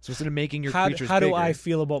 So instead of making your creatures how do bigger, I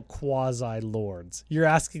feel about quasi lords? You're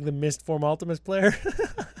asking the Mistform Ultimus player.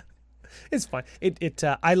 It's fine.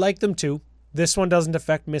 I like them too. This one doesn't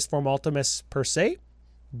affect Mistform Ultimus per se,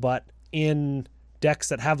 but in decks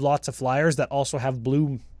that have lots of flyers that also have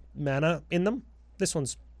blue mana in them, this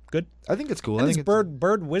one's good. I think it's cool. And I it's think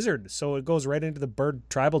bird wizard, so it goes right into the bird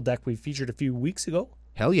tribal deck we featured a few weeks ago.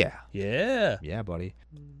 hell yeah. Yeah. Yeah, buddy.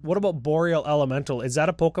 What about Boreal Elemental? Is that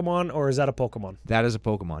a Pokemon or is that a Pokemon? That is a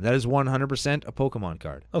Pokemon. That is 100% a Pokemon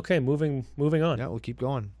card. Okay, moving on. Yeah, we'll keep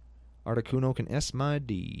going. Articuno can S my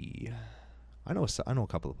D. I know a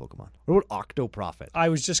couple of Pokemon. What about Octoprofit? I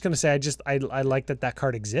was just gonna say, I like that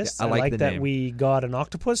card exists. Yeah, I like the that name. we got an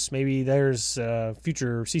octopus. Maybe there's a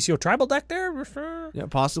future CCO tribal deck there. Yeah,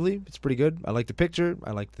 possibly. It's pretty good. I like the picture. I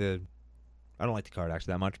don't like the card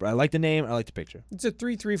actually that much, but I like the name. I like the picture. It's a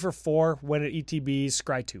 3/3 for 4 when it ETBs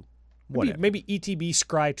Scry 2. Whatever. Maybe ETB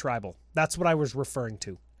Scry tribal. That's what I was referring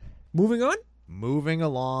to. Moving on. Moving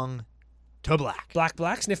along to black.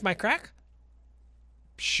 Black, sniff my crack.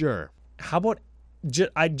 Sure. How about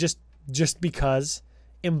just because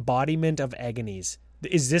Embodiment of Agonies?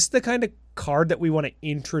 Is this the kind of card that we want to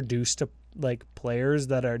introduce to like players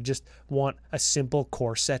that are just want a simple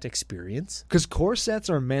core set experience? Because core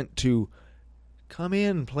sets are meant to come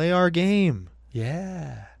in, play our game,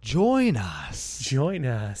 Yeah. join us. Join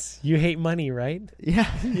us. You hate money, right?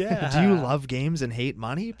 Yeah. Yeah. Do you love games and hate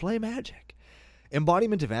money? Play Magic.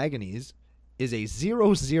 Embodiment of Agonies is a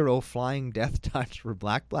 0/0 flying death touch for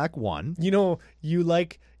black 1. You know,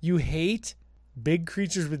 you hate big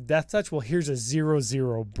creatures with death touch. Well, here's a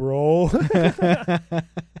 0/0, bro.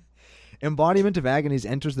 Embodiment of Agonies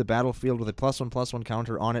enters the battlefield with a +1/+1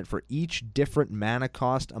 counter on it for each different mana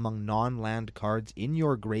cost among non-land cards in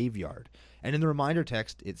your graveyard. And in the reminder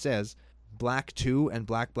text, it says black 2 and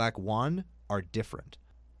black 1 are different.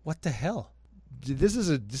 What the hell? This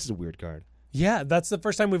is a weird card. Yeah, that's the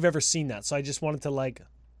first time we've ever seen that. So I just wanted to like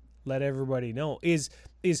let everybody know. Is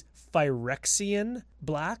Phyrexian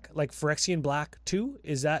black, like Phyrexian black 2,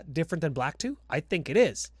 is that different than black 2? I think it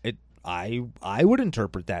is. I would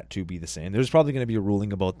interpret that to be the same. There's probably going to be a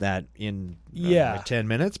ruling about that in like 10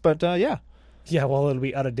 minutes, but yeah. Yeah, well, it'll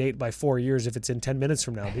be out of date by 4 years if it's in 10 minutes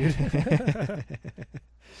from now, dude.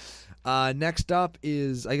 Next up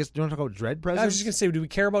is, I guess, do you want to talk about Dread Presence? I was just going to say, do we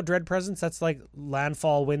care about Dread Presence? That's like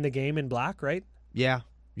landfall, win the game in black, right? Yeah.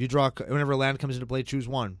 You draw, whenever a land comes into play, choose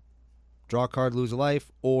one. Draw a card, lose a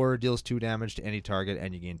life, or deals 2 damage to any target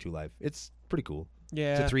and you gain 2 life. It's pretty cool.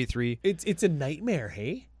 Yeah. It's a 3/3. It's a nightmare,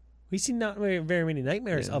 hey? We've seen not very many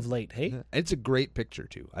nightmares Yeah. of late, hey? Yeah. It's a great picture,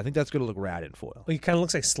 too. I think that's going to look rad in foil. Well, he kind of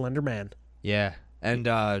looks like Slender Man. Yeah. And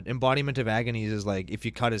Embodiment of Agonies is like, if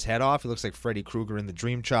you cut his head off, it looks like Freddy Krueger in The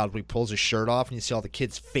Dream Child, where he pulls his shirt off and you see all the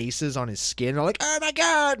kids' faces on his skin. And they're like, oh my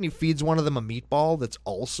God! And he feeds one of them a meatball that's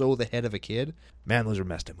also the head of a kid. Man, those are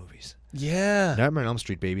messed up movies. Yeah. Nightmare on Elm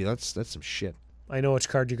Street, baby. That's some shit. I know which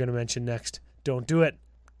card you're going to mention next. Don't do it.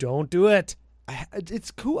 Don't do it.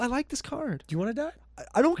 It's cool. I like this card. Do you want to die?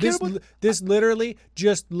 I don't care about... This literally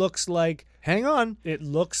just looks like... Hang on. It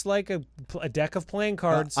looks like a deck of playing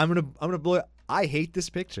cards. I'm gonna blow it. I hate this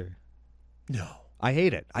picture. No. I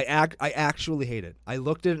hate it. I actually hate it. I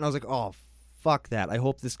looked at it and I was like, oh, fuck that. I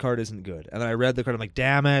hope this card isn't good. And then I read the card. I'm like,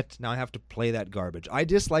 damn it. Now I have to play that garbage. I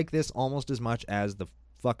dislike this almost as much as the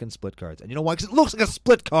fucking split cards. And you know why? Because it looks like a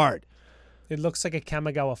split card. It looks like a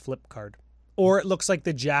Kamigawa flip card. Or it looks like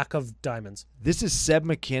the Jack of Diamonds. This is Seb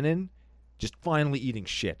McKinnon just finally eating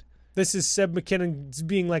shit. This is Seb McKinnon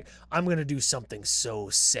being like, I'm going to do something so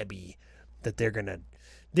Sebby that they're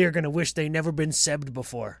going to wish they never been Sebbed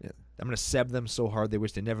before. Yeah. I'm going to Seb them so hard they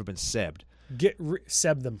wish they'd never been Sebbed.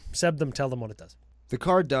 Seb them. Seb them, tell them what it does. The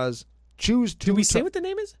card does choose 2... Do we say what the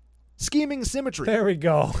name is? Scheming Symmetry. There we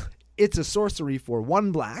go. It's a sorcery for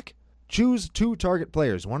 1 black. Choose 2 target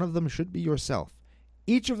players. One of them should be yourself.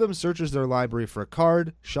 Each of them searches their library for a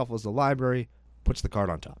card, shuffles the library, puts the card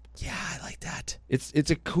on top. Yeah, I like that. It's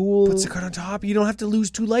a cool... Puts the card on top. You don't have to lose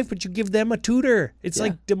 2 life, but you give them a tutor. It's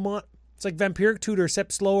like it's like Vampiric Tutor,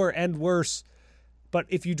 except slower and worse. But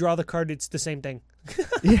if you draw the card, it's the same thing.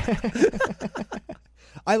 Yeah.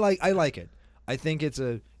 I like it. I think it's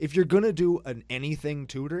if you're gonna do an anything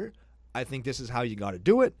tutor, I think this is how you got to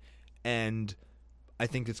do it, and I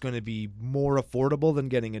think it's going to be more affordable than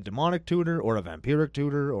getting a demonic tutor or a vampiric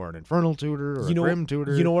tutor or an infernal tutor or a grim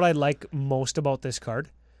tutor. You know what I like most about this card?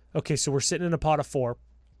 Okay, so we're sitting in a pot of 4,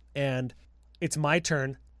 and it's my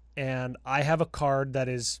turn, and I have a card that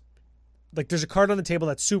is like, there's a card on the table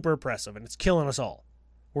that's super oppressive, and it's killing us all.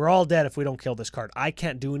 We're all dead if we don't kill this card. I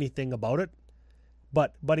can't do anything about it,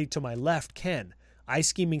 but buddy to my left can. I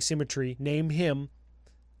Scheming Symmetry, name him.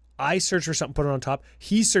 I search for something, put it on top.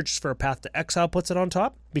 He searches for a path to exile, puts it on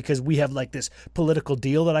top, because we have like this political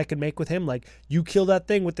deal that I can make with him. Like, you kill that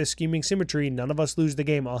thing with this scheming symmetry, none of us lose the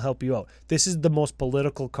game, I'll help you out. This is the most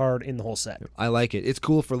political card in the whole set. I like it. It's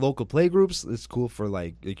cool for local play groups. It's cool for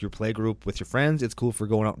like your play group with your friends. It's cool for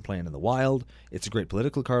going out and playing in the wild. It's a great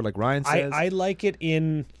political card, like Ryan says. I like it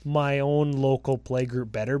in my own local play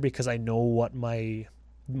group better because I know what my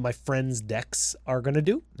friends' decks are going to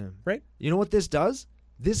do, right? You know what this does?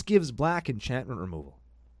 This gives black enchantment removal.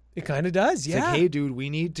 It kind of does, yeah. It's like, hey, dude, we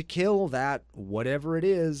need to kill that whatever it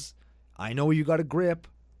is. I know you got a grip,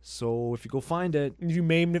 so if you go find it. You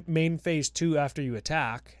main phase 2 after you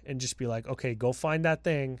attack and just be like, okay, go find that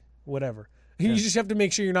thing, whatever. You just have to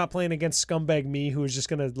make sure you're not playing against scumbag me who is just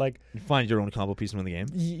going to like... You find your own combo piece and win the game?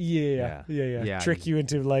 Yeah. Trick you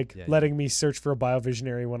into letting me search for a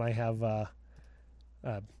Biovisionary when I have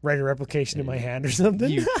Writer Replication in my hand or something.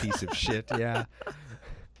 You piece of shit, yeah.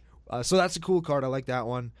 So that's a cool card. I like that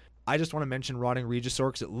one. I just want to mention Rotting Regisaur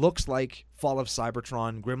because it looks like Fall of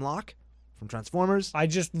Cybertron Grimlock from Transformers. I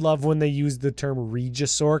just love when they use the term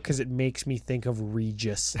Regisaur because it makes me think of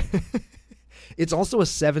Regis. It's also a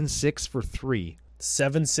 7/6 for 3.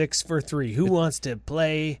 7/6 for 3. Who wants to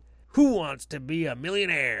play? Who wants to be a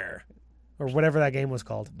millionaire? Or whatever that game was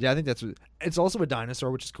called. Yeah, I think that's... It's also a dinosaur,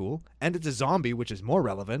 which is cool. And it's a zombie, which is more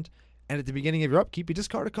relevant. And at the beginning of your upkeep, you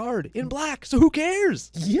discard a card in black. So who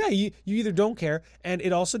cares? Yeah, you either don't care, and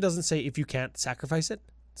it also doesn't say if you can't sacrifice it.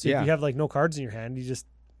 So if you have like no cards in your hand, you just...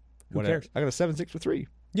 Who cares? I got a 7/6 for 3.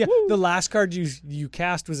 Yeah, the last card you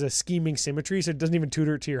cast was a Scheming Symmetry, so it doesn't even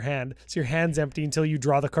tutor it to your hand. So your hand's empty until you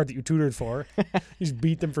draw the card that you tutored for. You just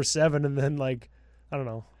beat them for 7, and then like, I don't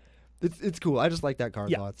know. It's cool. I just like that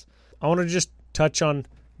card lots. I want to just touch on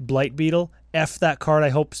Blight Beetle. F that card. I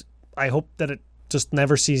hope that it just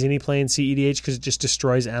never sees any play in CEDH because it just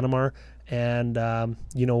destroys Animar. And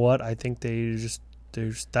you know what? I think there's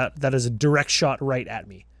that is a direct shot right at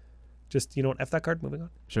me. Just, you know what? F that card. Moving on.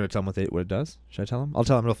 Should I tell him what it does? Should I tell him? I'll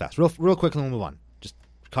tell him real fast. Real quick, and we'll move on. Just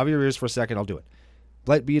cover your ears for a second. I'll do it.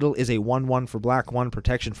 Blight Beetle is a 1/1 for black, 1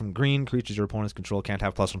 protection from green. Creatures your opponents control can't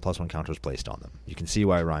have +1/+1 counters placed on them. You can see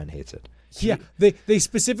why Ryan hates it. Yeah, they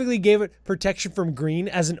specifically gave it protection from green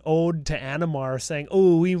as an ode to Animar, saying,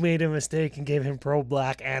 oh, we made a mistake and gave him pro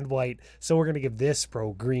black and white, so we're going to give this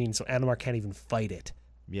pro green, so Animar can't even fight it.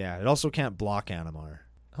 Yeah, it also can't block Animar.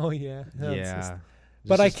 Oh, yeah. Yeah.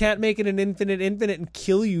 But I can't make it an infinite and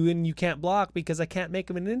kill you, and you can't block because I can't make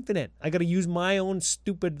him an infinite. I got to use my own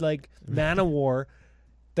stupid, like, mana war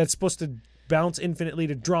that's supposed to bounce infinitely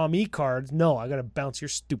to draw me cards. No, I got to bounce your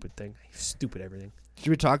stupid thing. Stupid everything. Should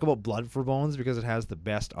we talk about Blood for Bones because it has the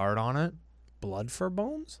best art on it? Blood for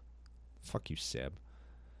Bones? Fuck you, Seb.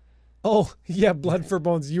 Oh, yeah, Blood for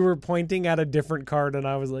Bones. You were pointing at a different card, and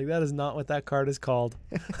I was like, that is not what that card is called.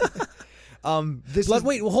 Wait,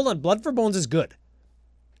 hold on. Blood for Bones is good.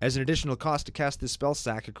 As an additional cost to cast this spell,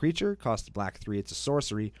 sack a creature. Cost black 3, it's a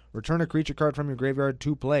sorcery. Return a creature card from your graveyard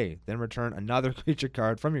to play. Then return another creature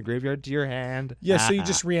card from your graveyard to your hand. Yeah, so you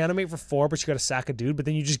just reanimate for 4, but you got to sack a dude, but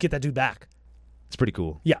then you just get that dude back. It's pretty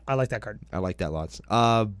cool. Yeah, I like that card. I like that lots.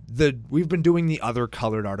 We've been doing the other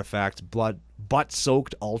colored artifacts.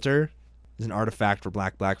 Butt-Soaked Altar is an artifact for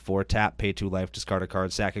black 4. Tap, pay 2 life, discard a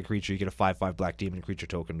card, sack a creature. You get a 5/5 black demon creature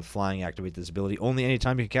token with flying. Activate this ability only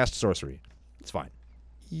anytime you can cast a sorcery. It's fine.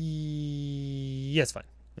 Yeah, it's fine.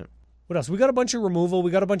 Yeah. What else? We got a bunch of removal.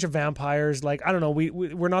 We got a bunch of vampires. Like, I don't know.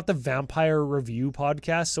 We're not the vampire review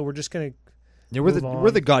podcast, so we're just gonna. Yeah,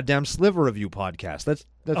 we're the goddamn Sliver Review podcast. Let's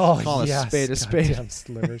call a spade a spade. Goddamn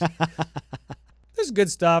slivers. There's good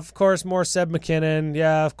stuff. Of course, more Seb McKinnon.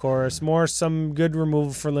 Yeah, of course. Some good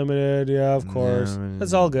removal for limited. Yeah, of course.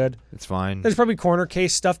 That's all good. It's fine. There's probably corner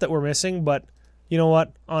case stuff that we're missing, but you know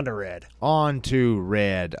what? On to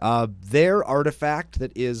red. Their artifact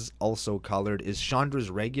that is also colored is Chandra's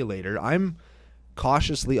Regulator. I'm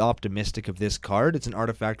cautiously optimistic of this card. It's an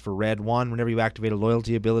artifact for red 1. Whenever you activate a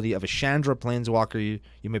loyalty ability of a Chandra Planeswalker,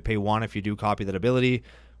 you may pay 1 if you do copy that ability.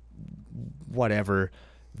 Whatever.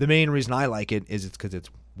 The main reason I like it is it's because it's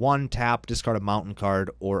 1 tap, discard a mountain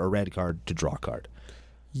card or a red card to draw a card.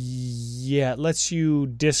 Yeah, it lets you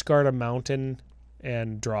discard a mountain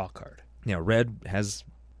and draw a card. Yeah, red has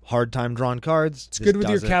hard time drawing cards. It's good with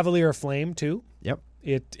your Cavalier of Flame, too. Yep.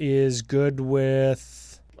 It is good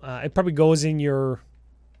with... it probably goes in your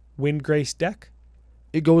Windgrace deck.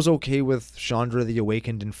 It goes okay with Chandra the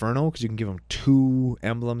Awakened Inferno because you can give them 2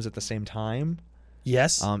 emblems at the same time.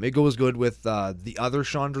 Yes. It goes good with the other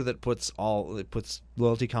Chandra that puts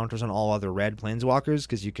loyalty counters on all other red Planeswalkers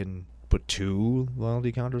because you can put 2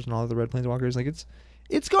 loyalty counters on all other red Planeswalkers. Like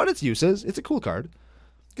it's got its uses. It's a cool card.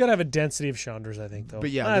 Gotta have a density of Chandras, I think, though.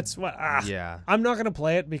 But yeah, that's what. Yeah. I'm not gonna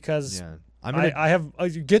play it because Yeah. I have.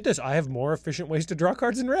 Get this. I have more efficient ways to draw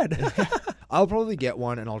cards in red. I'll probably get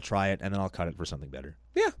one and I'll try it and then I'll cut it for something better.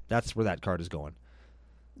 Yeah. That's where that card is going.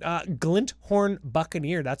 Glinthorn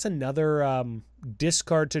Buccaneer. That's another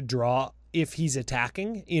discard to draw if he's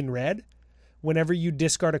attacking in red. Whenever you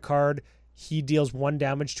discard a card, he deals 1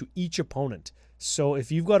 damage to each opponent. So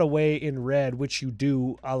if you've got a way in red, which you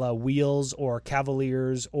do, a la Wheels or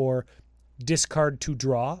Cavaliers or discard to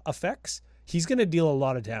draw effects, he's going to deal a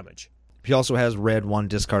lot of damage. He also has red 1,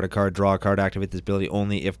 discard a card, draw a card, activate this ability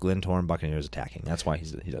only if Glinthorn Buccaneer is attacking. That's why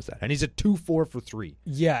he does that. And he's a 2/4 for 3.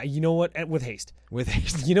 Yeah, you know what? With haste. With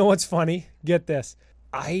haste. You know what's funny? Get this.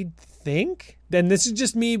 I think, then this is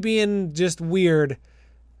just me being just weird,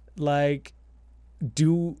 like,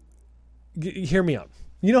 hear me out.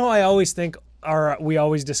 You know how I always think, or we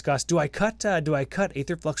always discuss, do I cut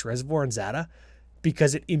Aetherflux Reservoir and Zada?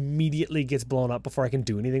 Because it immediately gets blown up before I can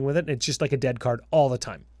do anything with it. And it's just like a dead card all the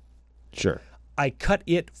time. Sure. I cut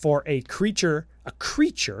it for a creature,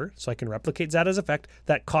 so I can replicate Zada's effect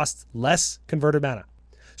that costs less converted mana.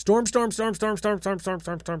 Storm.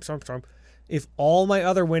 If all my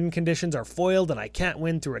other win conditions are foiled and I can't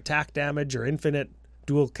win through attack damage or infinite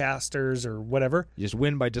dual casters or whatever. You just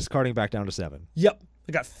win by discarding back down to 7. Yep.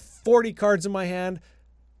 I got 40 cards in my hand.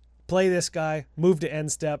 Play this guy, move to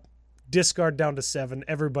end step, discard down to 7.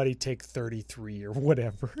 Everybody take 33 or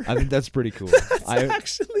whatever. I think that's pretty cool. That's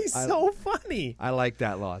actually so funny. I like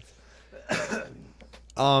that lot.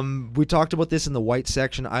 We talked about this in the white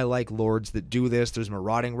section. I like lords that do this. There's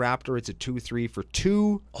Marauding Raptor. It's a 2/3 for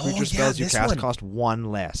 2. Creature spells you cast cost 1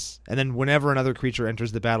 less. And then whenever another creature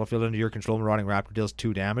enters the battlefield under your control, Marauding Raptor deals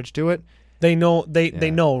 2 damage to it. They know,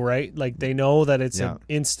 they know, right? Like, they know that it's an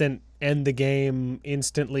instant end the game,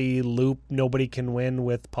 instantly loop, nobody can win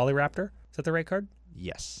with Polyraptor. Is that the right card?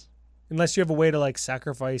 Yes. Unless you have a way to, like,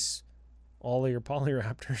 sacrifice all of your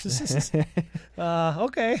Polyraptors.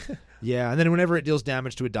 Okay. Yeah, and then whenever it deals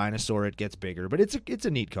damage to a dinosaur, it gets bigger. But it's a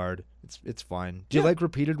neat card. It's fine. Do you like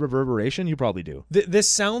Repeated Reverberation? You probably do. This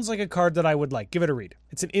sounds like a card that I would like. Give it a read.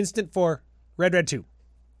 It's an instant for red 2.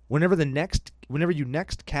 Whenever you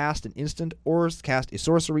next cast an instant or cast a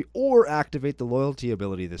sorcery or activate the loyalty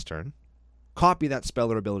ability this turn, copy that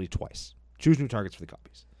spell or ability twice. Choose new targets for the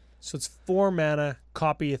copies. So it's 4 mana,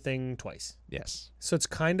 copy a thing twice. Yes. So it's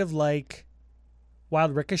kind of like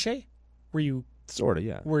Wild Ricochet, where you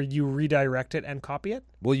redirect it and copy it.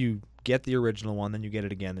 Well, you get the original one, then you get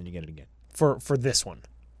it again, then you get it again. For this one.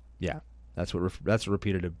 Yeah, that's what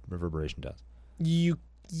Repeated Reverberation does.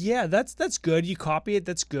 That's good. You copy it.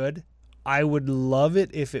 That's good. I would love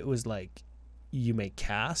it if it was like you may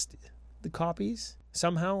cast the copies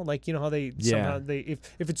somehow. Like, you know how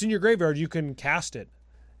if it's in your graveyard, you can cast it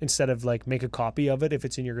instead of like make a copy of it if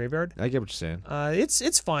it's in your graveyard. I get what you're saying.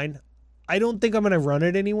 It's fine. I don't think I'm gonna run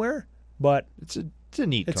it anywhere, but it's a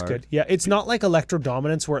neat card. It's good. Yeah, it's not like Electro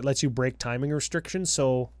Dominance where it lets you break timing restrictions,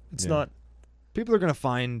 so it's not. People are gonna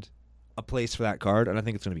find a place for that card, and I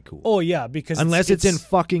think it's gonna be cool. Oh yeah, because unless it's in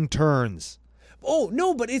fucking turns. Oh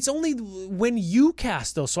no, but it's only when you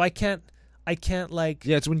cast though, so I can't like.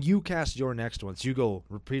 Yeah, it's when you cast your next one. So you go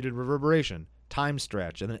Repeated Reverberation, Time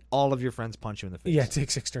Stretch, and then all of your friends punch you in the face. Yeah, it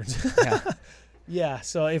takes 6 turns. Yeah. Yeah,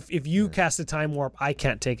 so if you cast a Time Warp, I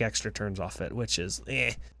can't take extra turns off it, which is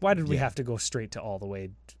Why did we have to go straight to all the way?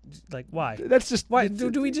 Like, why? That's just why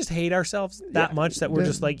do we just hate ourselves that much that we're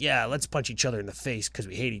just like, yeah, let's punch each other in the face because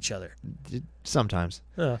we hate each other? Sometimes.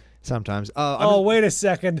 Sometimes. Wait a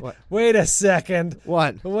second. What? Wait a second.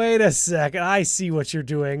 What? Wait a second. I see what you're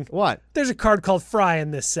doing. What? There's a card called Fry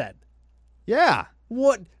in this set. Yeah.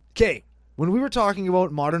 What? Okay. When we were talking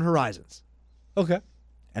about Modern Horizons. Okay.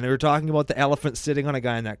 And we were talking about the elephant sitting on a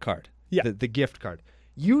guy in that card. Yeah. The gift card.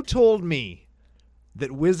 You told me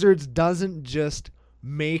that Wizards doesn't just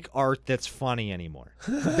make art that's funny anymore.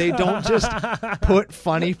 They don't just put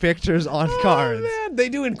funny pictures on cards. Man. They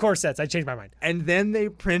do in core sets. I changed my mind. And then they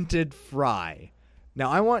printed Fry. Now,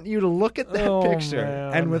 I want you to look at that picture,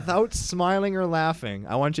 and without smiling or laughing,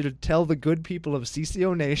 I want you to tell the good people of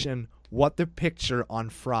CCO Nation what the picture on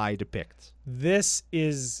Fry depicts. This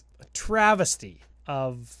is a travesty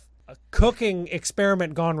of a cooking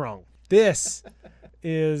experiment gone wrong. This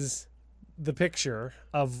is the picture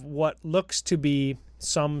of what looks to be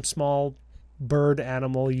some small bird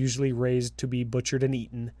animal, usually raised to be butchered and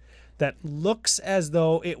eaten, that looks as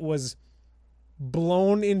though it was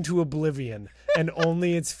blown into oblivion and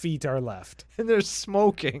only its feet are left. And they're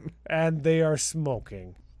smoking. And they are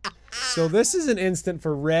smoking. So this is an instant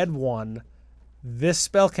for red 1. This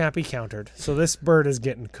spell can't be countered, so this bird is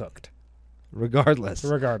getting cooked.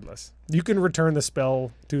 Regardless. You can return the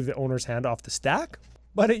spell to the owner's hand off the stack,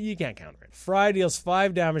 but you can't counter it. Fry deals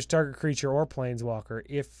 5 damage to target creature or planeswalker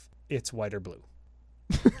if it's white or blue.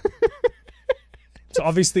 So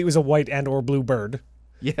obviously it was a white and or blue bird.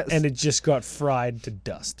 Yes. And it just got fried to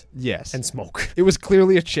dust. Yes. And smoke. It was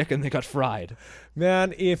clearly a chicken that got fried.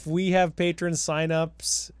 Man, if we have patron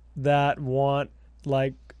signups that want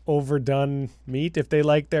like overdone meat, if they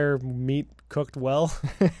like their meat cooked well,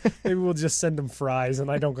 maybe we'll just send them fries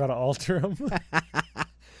and I don't got to alter them.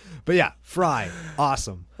 But yeah, Fry.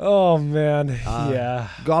 Awesome. Oh, man. Yeah.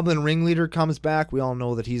 Goblin Ringleader comes back. We all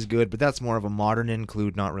know that he's good, but that's more of a modern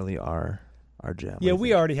include, not really our jam. Yeah,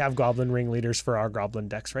 we already have Goblin Ringleaders for our Goblin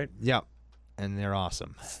decks, right? Yeah. And they're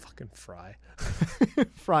awesome. Fucking Fry.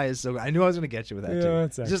 Fry is so good. I knew I was going to get you with that, too.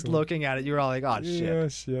 That's Just excellent. looking at it, you were all like, oh, shit. Yeah,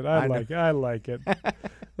 shit. I like it.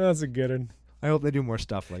 That's a good one. I hope they do more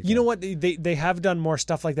stuff like that. You know what? They have done more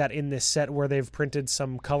stuff like that in this set where they've printed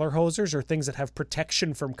some color hosers or things that have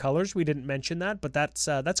protection from colors. We didn't mention that, but that's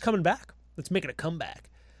coming back. Let's make it a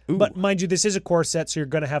comeback. Ooh. But mind you, this is a core set, so you're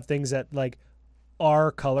going to have things that like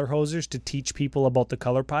are color hosers to teach people about the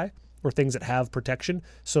color pie or things that have protection.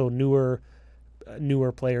 So newer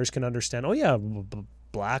players can understand, oh yeah,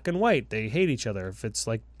 black and white, they hate each other. If it's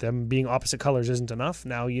like them being opposite colors isn't enough,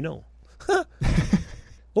 now you know.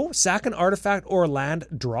 Oh, sack an artifact or land,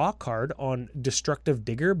 draw a card on Destructive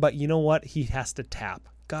Digger, but you know what? He has to tap.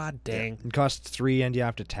 God dang. It costs 3 and you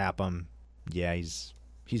have to tap him. Yeah, he's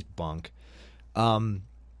bunk.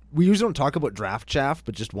 We usually don't talk about Draft Chaff,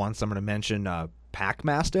 but just once I'm going to mention Pack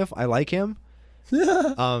Mastiff. I like him. He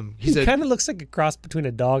kind of looks like a cross between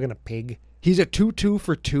a dog and a pig. He's a 2/2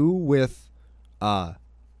 for 2 with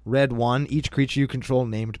red 1. Each creature you control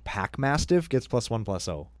named Pack Mastiff gets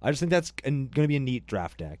 +1/+0. I just think that's going to be a neat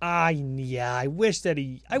draft deck. Yeah, I wish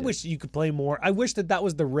you could play more. I wish that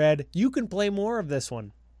was the red. You can play more of this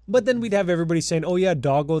one. But then we'd have everybody saying, oh yeah,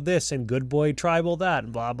 Doggo this and Good Boy Tribal that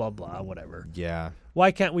and blah, blah, blah, whatever. Yeah.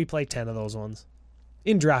 Why can't we play 10 of those ones?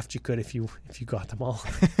 In draft you could if you got them all.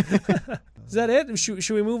 Is that it? Should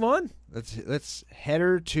we move on? Let's head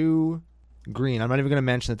her to green. I'm not even going to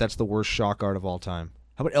mention that that's the worst shock art of all time.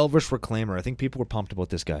 How about Elvish Reclaimer? I think people were pumped about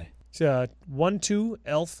this guy. It's a 1/2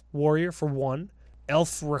 Elf Warrior for 1.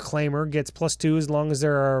 Elf Reclaimer gets +2 as long as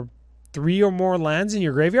there are 3 or more lands in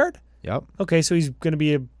your graveyard? Yep. Okay, so he's going to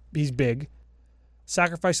be he's big.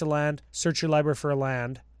 Sacrifice a land, search your library for a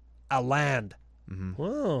land. A land. Mm-hmm.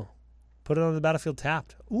 Whoa. Put it on the battlefield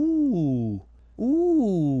tapped. Ooh,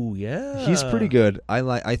 yeah. He's pretty good.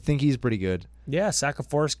 I think he's pretty good. Yeah, sack a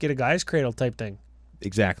forest, get a guy's cradle type thing.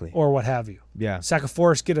 Exactly. Or what have you. Yeah. Sack a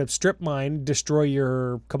forest, get a strip mine, destroy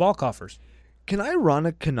your Cabal coffers. Can I run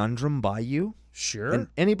a conundrum by you? Sure. And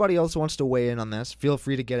anybody else who wants to weigh in on this, feel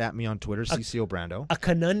free to get at me on Twitter, CCO Brando. A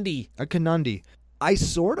Canundi. A Canundi. I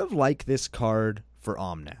sort of like this card for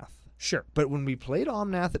Omnath. Sure. But when we played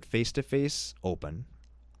Omnath at face-to-face open,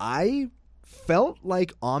 I felt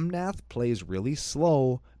like Omnath plays really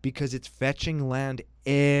slow because it's fetching land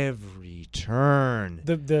every turn.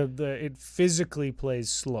 It physically plays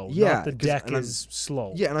slow. Yeah, not the deck is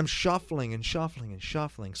slow. Yeah, and I'm shuffling and shuffling and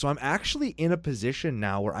shuffling. So I'm actually in a position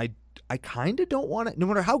now where I kind of don't want to, no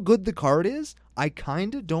matter how good the card is, I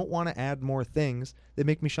kind of don't want to add more things that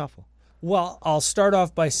make me shuffle. Well, I'll start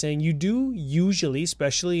off by saying you do usually,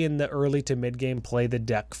 especially in the early to mid game, play the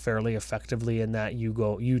deck fairly effectively in that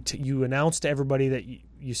you announce to everybody that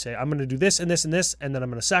you say, I'm going to do this and this and this, and then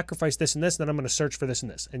I'm going to sacrifice this and this, and then I'm going to search for this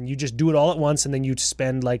and this. And you just do it all at once, and then you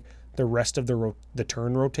spend like the rest of the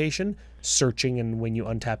turn rotation searching, and when you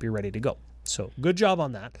untap, you're ready to go. So good job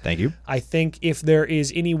on that. Thank you. I think if there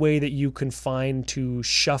is any way that you can find to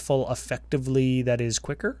shuffle effectively that is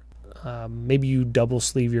quicker, maybe you double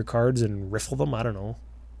sleeve your cards and riffle them. I don't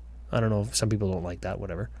know. Some people don't like that,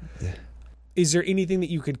 whatever. Yeah. Is there anything that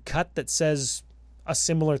you could cut that says a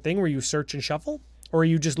similar thing where you search and shuffle? Or are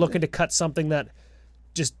you just looking to cut something that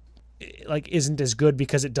just like isn't as good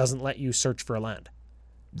because it doesn't let you search for a land?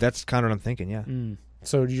 That's kind of what I'm thinking, yeah.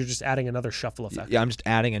 So you're just adding another shuffle effect. Yeah, I'm just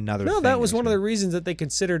adding another thing. No, that was one of the reasons that they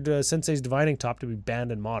considered Sensei's Divining Top to be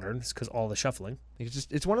banned in Modern. It's because all the shuffling.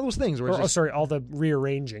 It's one of those things where all the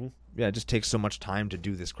rearranging. Yeah, it just takes so much time to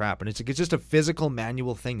do this crap, and it's just a physical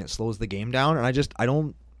manual thing that slows the game down, and I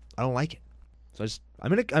don't like it. So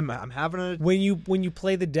I'm having a when you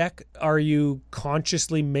play the deck, are you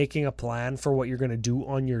consciously making a plan for what you're going to do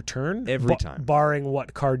on your turn every time, barring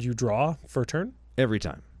what card you draw for a turn? Every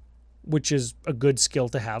time. Which is a good skill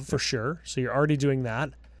to have for sure. So you're already doing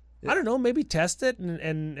that. I don't know, maybe test it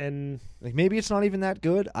and like maybe it's not even that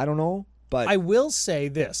good. I don't know. But I will say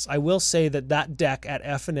this. I will say that deck at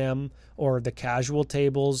F&M or the casual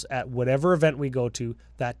tables at whatever event we go to,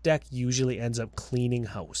 that deck usually ends up cleaning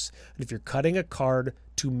house. And if you're cutting a card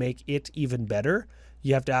to make it even better,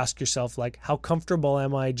 you have to ask yourself, like, how comfortable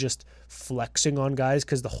am I just flexing on guys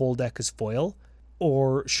because the whole deck is foil?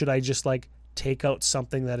 Or should I just, like, take out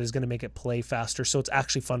something that is going to make it play faster so it's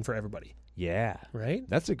actually fun for everybody? yeah, Right?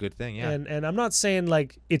 that's a good thing. Yeah, And I'm not saying,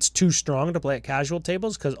 like, it's too strong to play at casual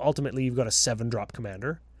tables because ultimately you've got a 7-drop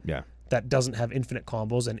commander yeah. that doesn't have infinite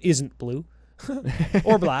combos and isn't blue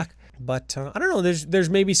or black. But I don't know. There's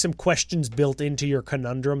maybe some questions built into your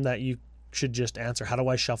conundrum that you should just answer. How do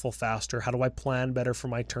I shuffle faster? How do I plan better for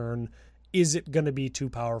my turn? Is it going to be too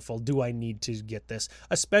powerful? Do I need to get this?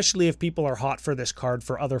 Especially if people are hot for this card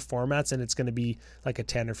for other formats and it's going to be like a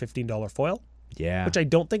 $10 or $15 foil, Yeah. which I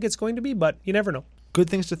don't think it's going to be, but you never know. Good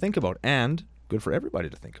things to think about, and good for everybody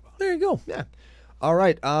to think about. There you go. Yeah. All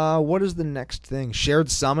right. What is the next thing? Shared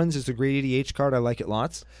Summons is a great EDH card. I like it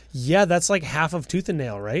lots. Yeah, that's like half of Tooth and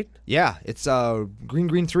Nail, right? Yeah. It's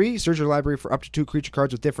green 3. Search your library for up to 2 creature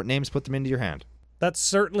cards with different names. Put them into your hand. That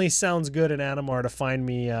certainly sounds good in Animar to find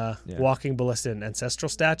me Walking Ballista and Ancestral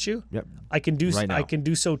Statue. Yep. I can do Right now. I can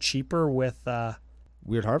do so cheaper with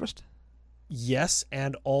Weird Harvest? yes,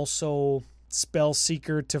 and also Spell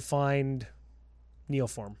Seeker to find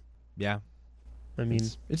Neoform. Yeah. I mean,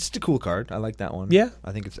 It's just a cool card. I like that one. yeah,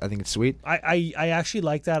 I think it's sweet. I actually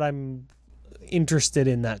like that. I'm interested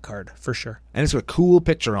in that card for sure. And it's got a cool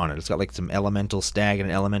picture on it. It's got like some elemental stag and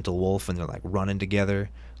an elemental wolf, and they're like running together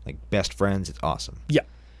like best friends. It's awesome. Yeah,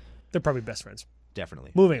 they're probably best friends.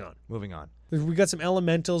 Definitely. Moving on. Moving on. We got some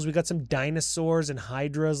elementals. We got some dinosaurs and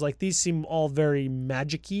hydras. Like these seem all very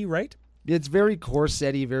magic-y, right? It's very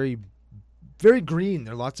corset-y, very, very green.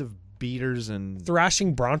 There are lots of beaters and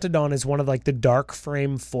Thrashing Brontodon is one of like the dark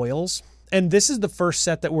frame foils, and this is the first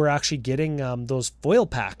set that we're actually getting those foil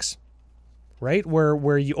packs, right?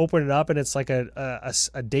 Where you open it up and it's like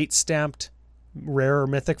a date stamped rare or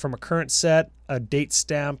mythic from a current set, a date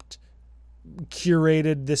stamped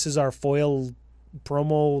curated. This is our foil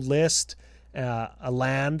promo list, a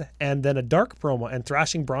land, and then a dark promo. And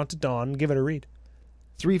Thrashing Brontodon, give it a read.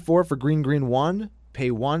 3/4 for green 1. Pay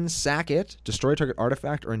 1, sack it, destroy target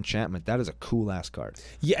artifact or enchantment. That is a cool ass card.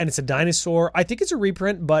 Yeah, and it's a dinosaur. I think it's a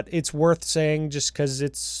reprint, but it's worth saying just because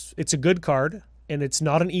it's a good card and it's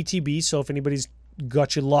not an ETB. So if anybody's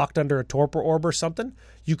got you locked under a Torpor Orb or something,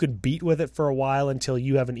 you could beat with it for a while until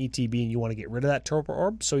you have an ETB and you want to get rid of that Torpor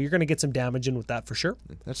Orb. So you're going to get some damage in with that for sure.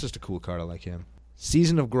 That's just a cool card. I like him.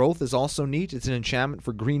 Season of Growth is also neat. It's an enchantment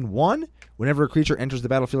for green 1. Whenever a creature enters the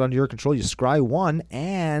battlefield under your control, you scry 1,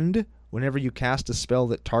 and whenever you cast a spell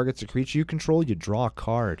that targets a creature you control, you draw a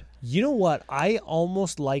card. You know what? I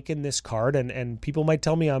almost liken this card, and people might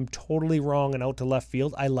tell me I'm totally wrong and out to left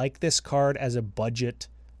field. I like this card as a budget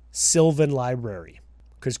Sylvan Library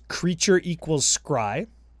because creature equals scry,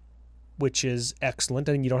 which is excellent,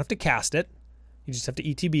 and you don't have to cast it. You just have to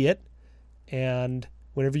ETB it. And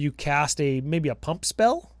whenever you cast maybe a pump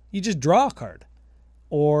spell, you just draw a card.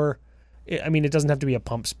 Or, I mean, it doesn't have to be a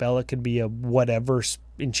pump spell. It could be a whatever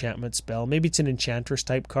enchantment spell. Maybe it's an Enchantress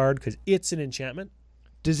type card because it's an enchantment.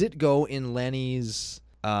 Does it go in Lenny's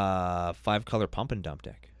 5-color pump and dump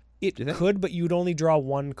deck? It Do you think? could, but you'd only draw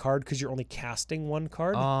one card because you're only casting one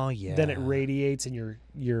card. Oh, yeah. Then it radiates and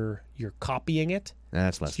you're copying it.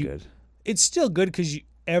 That's less You- good. It's still good because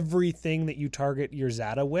everything that you target your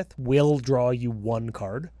Zata with will draw you one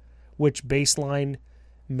card, which baseline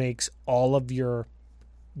makes all of your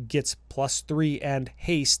gets +3 and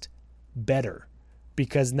haste better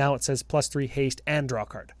because now it says +3 haste and draw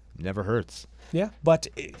card. Never hurts. Yeah, but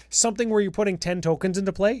something where you're putting 10 tokens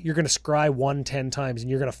into play, you're going to scry 1 10 times, and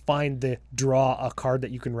you're going to find the draw a card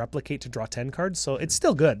that you can replicate to draw 10 cards, so it's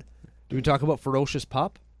still good. Do we talk about Ferocious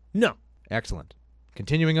Pup? No. Excellent.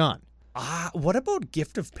 Continuing on. What about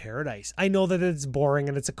Gift of Paradise? I know that it's boring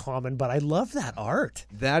and it's a common, but I love that art.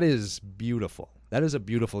 That is beautiful. That is a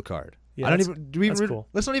beautiful card. Yeah, I don't that's- even. Do we even that's read, cool.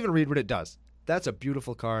 Let's not even read what it does. That's a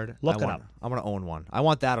beautiful card. Look I it want, up. I want to own one. I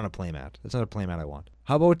want that on a playmat. That's not a playmat I want.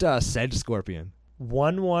 How about Sedge Scorpion?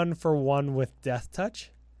 1/1 for 1 with Death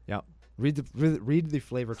Touch. Yeah. Read the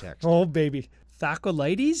flavor text. Oh, baby.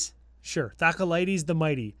 Thacolites? Sure. Thacolites the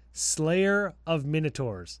Mighty. Slayer of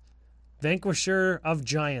Minotaurs. Vanquisher of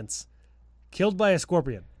Giants. Killed by a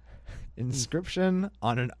scorpion. Inscription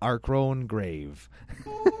on an Archrone grave.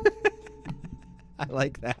 I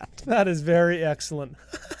like that. That is very excellent.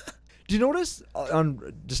 Do you notice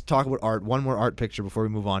just talk about art, one more art picture before we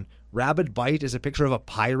move on. Rabid Bite is a picture of a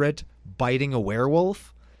pirate biting a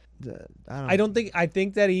werewolf. I I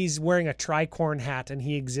think that he's wearing a tricorn hat and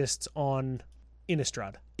he exists on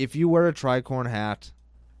Innistrad. If you wear a tricorn hat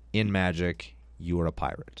in Magic, you are a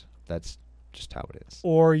pirate. That's just how it is.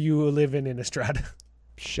 Or you live in Innistrad.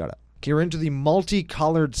 Shut up. Okay, we're into the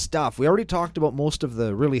multicolored stuff. We already talked about most of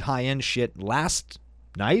the really high-end shit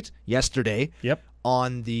yesterday, Yep.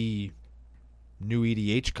 on the new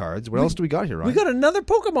EDH cards. What else do we got here, Ryan? We got another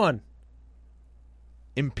Pokemon.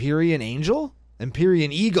 Empyrean Angel?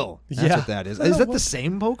 Empyrean Eagle. That's Yeah. what that is. Is that the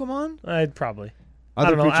same Pokemon? I'd probably. I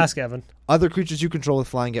Other don't know. creatures- Ask Evan. Other creatures you control with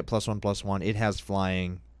flying get +1/+1. It has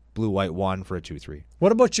flying, blue-white 1 for a 2/3.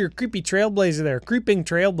 What about your creepy Trailblazer there? Creeping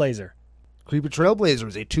Trailblazer. Creeper Trailblazer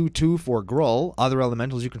is a 2/2 for Gruul. Other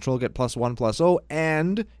elementals you control get +1/+0,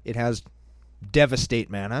 and it has Devastate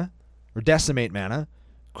mana, or Decimate mana.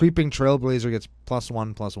 Creeping Trailblazer gets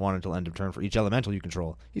 +1/+1 until end of turn for each elemental you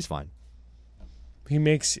control. He's fine. He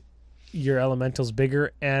makes your elementals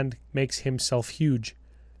bigger and makes himself huge.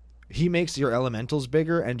 He makes your elementals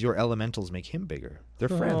bigger, and your elementals make him bigger. They're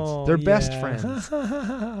friends. Oh, They're best yeah. friends.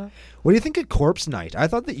 What do you think of Corpse Knight? I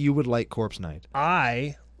thought that you would like Corpse Knight.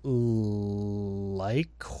 I like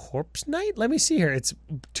Corpse Knight. Let me see here. It's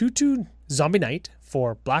 2/2 Zombie Knight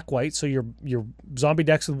for black-white, so your zombie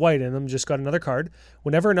decks with white in them just got another card.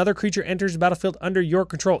 Whenever another creature enters the battlefield under your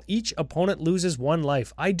control, each opponent loses 1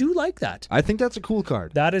 life. I do like that. I think that's a cool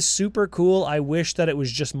card. That is super cool. I wish that it was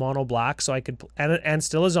just mono black, so I could and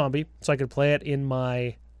still a zombie, so I could play it in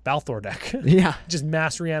my Balthor deck. Yeah. Just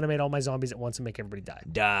mass reanimate all my zombies at once and make everybody die.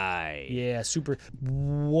 Die. Yeah, super.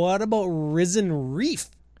 What about Risen Reef?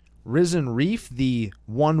 Risen Reef, the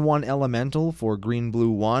 1/1 elemental for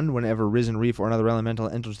green-blue 1. Whenever Risen Reef or another elemental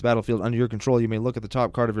enters the battlefield under your control, you may look at the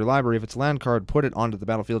top card of your library. If it's a land card, put it onto the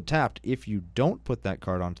battlefield tapped. If you don't put that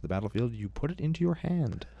card onto the battlefield, you put it into your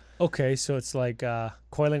hand. Okay, so it's like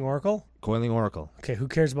Coiling Oracle. Coiling Oracle. Okay, who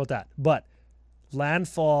cares about that? But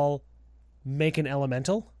Landfall, make an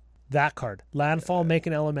elemental. That card. Landfall, make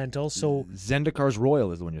an elemental. So Zendikar's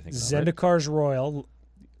Royal is the one you're thinking of, right? Zendikar's Royal.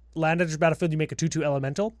 Land enters battlefield, you make a 2/2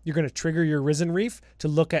 elemental. You're going to trigger your Risen Reef to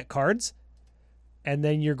look at cards. And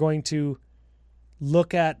then you're going to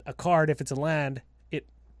look at a card. If it's a land, it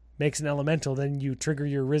makes an elemental. Then you trigger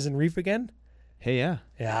your Risen Reef again. Hey, yeah.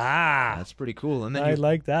 Yeah. That's pretty cool. And then I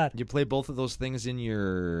like that. you play both of those things in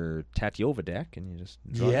your Tatiova deck, and you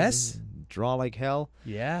just draw like hell.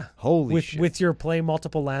 Yeah. Holy shit. With your play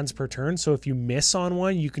multiple lands per turn. So if you miss on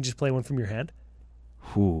one, you can just play one from your hand.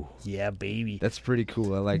 Whew. Yeah, baby. That's pretty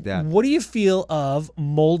cool. I like that. What do you feel of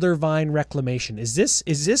Moldervine Reclamation? Is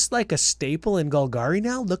this like a staple in Golgari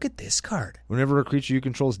now? Look at this card. Whenever a creature you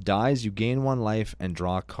control dies, you gain 1 life and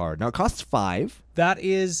draw a card. Now, it costs 5. That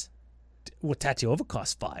is what Tatiova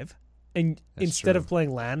costs 5. And That's instead true. of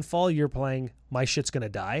playing Landfall, you're playing My Shit's Gonna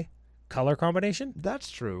Die color combination. That's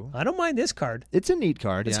true. I don't mind this card. It's a neat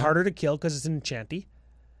card, It's yeah. harder to kill because it's an enchanty.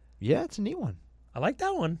 Yeah, it's a neat one. I like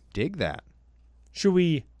that one. Dig that. Should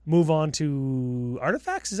we move on to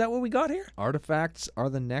artifacts? Is that what we got here? Artifacts are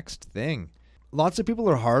the next thing. Lots of people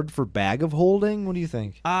are hard for Bag of Holding. What do you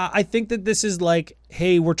think? I think that this is like,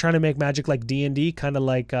 hey, we're trying to make Magic like D&D, kind of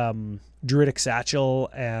like Druidic Satchel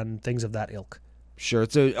and things of that ilk. Sure,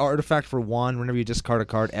 it's an artifact for 1. Whenever you discard a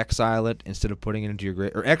card, exile it instead of putting it into your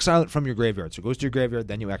grave, or exile it from your graveyard. So it goes to your graveyard,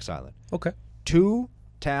 then you exile it. Okay. 2,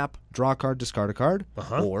 tap, draw a card, discard a card.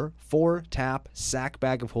 Uh-huh. Or 4, tap, sack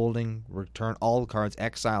Bag of Holding, return all the cards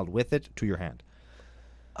exiled with it to your hand.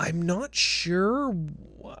 I'm not sure.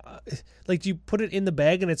 Like, do you put it in the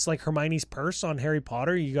bag and it's like Hermione's purse on Harry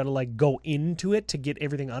Potter? You got to like go into it to get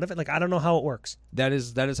everything out of it. Like, I don't know how it works. That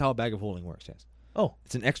is how a Bag of Holding works, yes. Oh.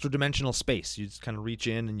 It's an extra dimensional space. You just kind of reach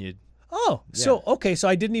in and you... Oh, so, okay, so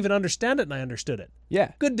I didn't even understand it and I understood it.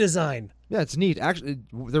 Yeah. Good design. Yeah, it's neat. Actually,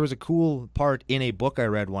 there was a cool part in a book I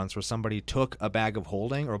read once where somebody took a bag of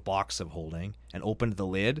holding or a box of holding and opened the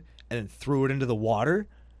lid and then threw it into the water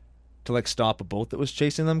to like stop a boat that was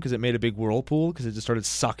chasing them because it made a big whirlpool because it just started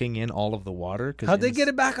sucking in all of the water. How'd they get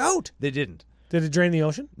it back out? They didn't. Did it drain the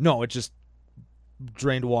ocean? No, it just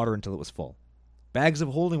drained water until it was full. Bags of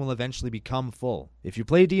holding will eventually become full. If you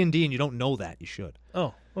play D&D and you don't know that, you should.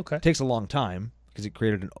 Oh, okay. It takes a long time because it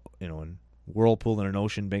created a whirlpool in an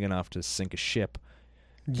ocean big enough to sink a ship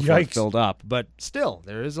before it Yikes. filled up. But still,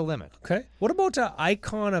 there is a limit. Okay. What about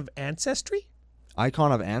Icon of Ancestry?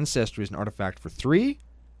 Icon of Ancestry is an artifact for 3.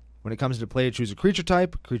 When it comes into play, choose a creature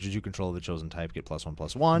type. Creatures you control of the chosen type get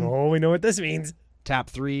 +1/+1. Oh, we know what this means. Tap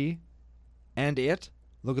 3 and it.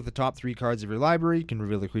 Look at the top 3 cards of your library. You can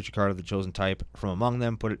reveal a creature card of the chosen type from among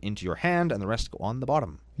them, put it into your hand, and the rest go on the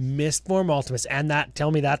bottom. Mistform Ultimates. And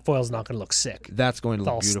tell me that foil's not going to look sick. That's going to It's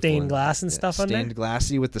look all beautiful. stained glass and stuff on there? Stained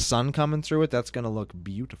glassy with the sun coming through it. That's going to look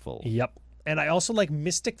beautiful. Yep. And I also like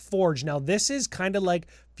Mystic Forge. Now, this is kind of like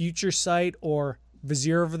Future Sight or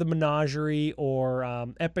Vizier of the Menagerie, or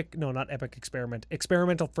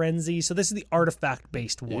Experimental Frenzy. So this is the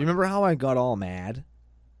artifact-based one. You remember how I got all mad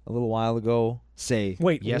a little while ago?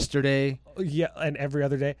 Yesterday. Yeah, and every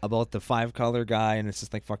other day. About the 5-color guy, and it's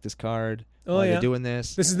just like, fuck this card. Oh, Why are yeah. they doing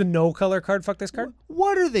this? This is the no-color card. Fuck this card.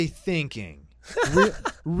 What are they thinking?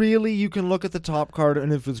 Really, you can look at the top card,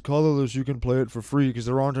 and if it's colorless, you can play it for free because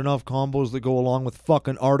there aren't enough combos that go along with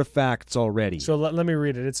fucking artifacts already. So let me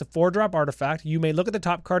read it. It's a 4-drop artifact. You may look at the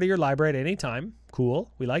top card of your library at any time.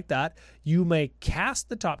 Cool. We like that. You may cast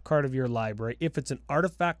the top card of your library if it's an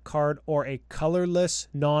artifact card or a colorless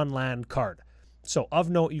non-land card. So of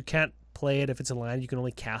note, you can't play it if it's a land. You can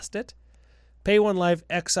only cast it. Pay 1 life,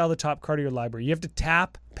 exile the top card of your library. You have to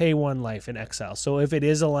tap, pay 1 life, and exile. So if it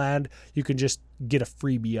is a land, you can just get a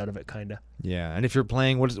freebie out of it, kind of. Yeah, and if you're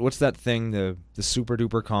playing, what's that thing, the super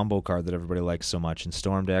duper combo card that everybody likes so much? In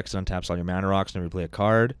Storm decks, untaps all your mana rocks whenever you play a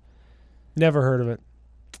card. Never heard of it.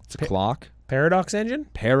 It's a clock. Paradox Engine?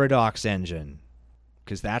 Paradox Engine.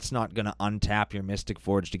 Because that's not going to untap your Mystic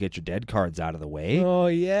Forge to get your dead cards out of the way. Oh,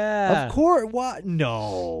 yeah. Of course. What?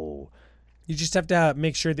 No. You just have to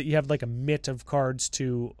make sure that you have like a mitt of cards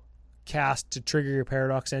to cast to trigger your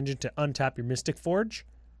Paradox Engine to untap your Mystic Forge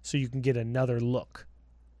so you can get another look.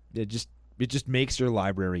 It just makes your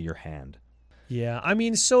library your hand. Yeah, I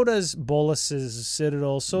mean, so does Bolas's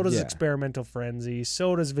Citadel, so does Yeah. Experimental Frenzy,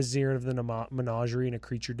 so does Vizier of the Menagerie in a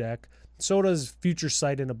creature deck, so does Future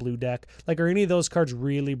Sight in a blue deck. Like, are any of those cards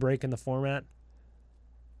really breaking the format?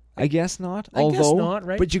 I guess not. I guess not,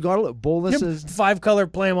 right? But you got to look. Bolas's 5-color,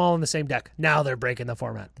 play them all in the same deck. Now they're breaking the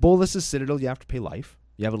format. Citadel, you have to pay life.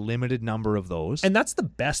 You have a limited number of those. And that's the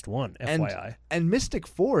best one, FYI. And Mystic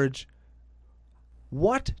Forge,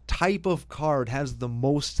 what type of card has the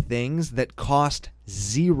most things that cost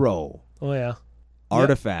 0 Oh, yeah.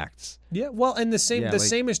 artifacts? Yeah, well, and the same Yeah,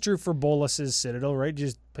 same is true for Bolas's Citadel, right?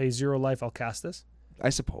 Just pay 0 life, I'll cast this. I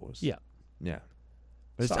suppose. Yeah. Yeah.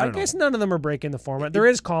 But So I I don't know. guess none of them are breaking the format. There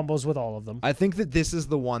is combos with all of them. I think that this is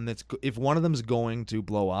the one that's, if one of them's going to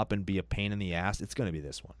blow up and be a pain in the ass, it's going to be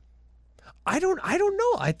this one. I don't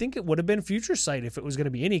know. I think it would have been Future Sight if it was going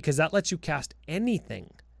to be any, because that lets you cast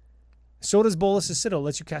anything. So does Bolas's Citadel,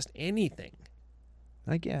 lets you cast anything.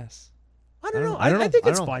 I guess. I don't know. I think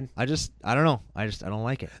it's fine. I don't know. I don't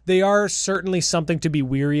like it. They are certainly something to be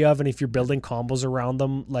weary of, and if you're building combos around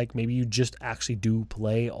them, like maybe you just actually do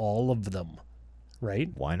play all of them, right?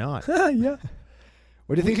 Why not? Yeah.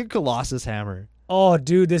 What do you think of Colossus Hammer? Oh,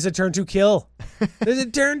 dude, this is a turn 2 kill. There's a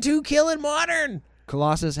turn 2 kill in Modern.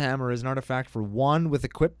 Colossus Hammer is an artifact for 1 with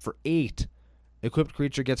equip for 8. Equipped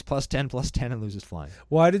creature gets +10/+10 and loses flying.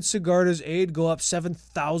 Why did Sigarda's Aid go up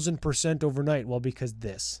 7,000% overnight? Well, because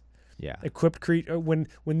this. Yeah. Equipped creature, when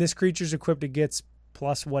this creature's equipped, it gets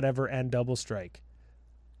plus whatever and double strike.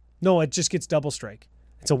 No, it just gets double strike.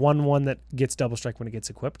 It's a 1/1 that gets double strike when it gets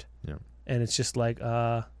equipped. Yeah. And it's just like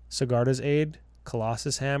Sigarda's Aid,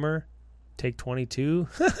 Colossus Hammer, take 22.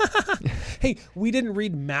 Hey, we didn't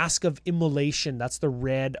read Mask of Immolation. That's the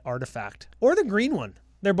red artifact. Or the green one.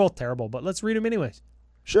 They're both terrible, but let's read them anyways.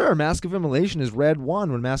 Sure, Mask of Immolation is red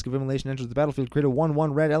 1. When Mask of Immolation enters the battlefield, create a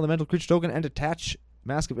 1/1 red elemental creature token and attach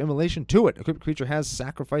Mask of Immolation to it. Equipped creature has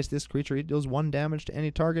sacrificed this creature. It deals 1 damage to any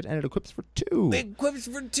target, and it equips for 2. It equips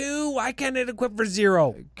for 2. Why can't it equip for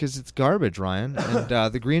 0? Because it's garbage, Ryan.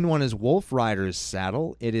 And the green one is Wolf Rider's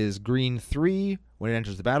Saddle. It is green 3. When it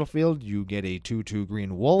enters the battlefield, you get a 2/2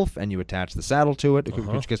 green wolf, and you attach the saddle to it. Equipped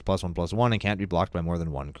creature gets +1/+1 and can't be blocked by more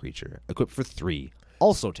than 1 creature. Equipped for 3.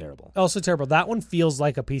 Also terrible. Also terrible. That one feels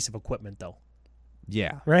like a piece of equipment, though.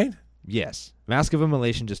 Yeah. Right? Yes. Mask of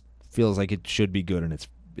Immolation just feels like it should be good, and it's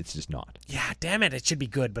just not. Yeah, damn it. It should be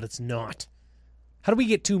good, but it's not. How do we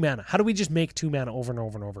get 2 mana? How do we just make 2 mana over and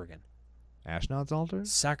over and over again? Ashnod's Altar?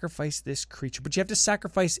 Sacrifice this creature. But you have to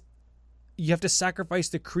sacrifice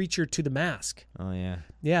the creature to the mask. Oh, yeah.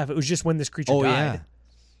 Yeah, if it was just when this creature Oh, died. yeah.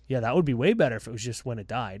 Yeah, that would be way better if it was just when it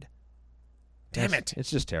died. Damn it. It's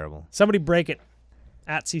just terrible. Somebody break it.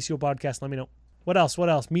 At CCO Podcast, let me know. What else?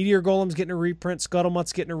 Meteor Golem's getting a reprint.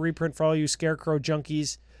 Scuttlemutt's getting a reprint for all you Scarecrow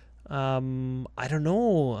junkies. I don't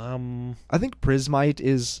know. I think Prismite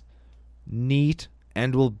is neat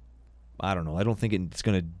and will... I don't know. I don't think it's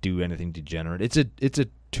going to do anything degenerate. It's a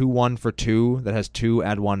 2/1 for 2 that has 2,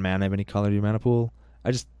 add 1 mana of any color to your mana pool.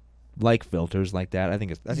 I just like filters like that. I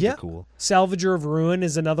think they're cool. Salvager of Ruin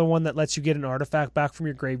is another one that lets you get an artifact back from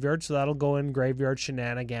your graveyard, so that'll go in graveyard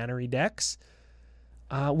shenaniganery decks.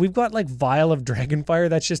 We've got like Vial of Dragonfire.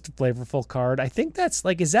 That's just a flavorful card. I think that's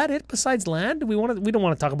like, is that it besides land? We don't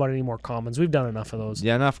want to talk about any more commons. We've done enough of those.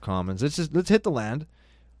 Yeah, enough commons. Let's hit the land.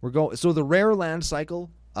 So the rare land cycle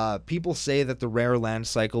People say that the rare land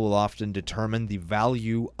cycle will often determine the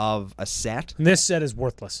value of a set And this set is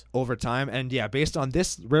worthless. over time. And yeah, based on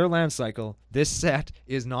this rare land cycle, this set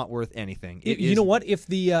is not worth anything. You know what? If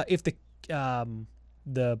the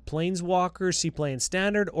Planeswalkers see play in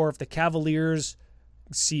standard, or if the Cavaliers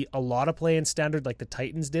see a lot of play in standard, like the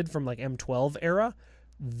Titans did from like M12 era,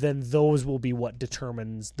 then those will be what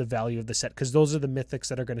determines the value of the set, because those are the mythics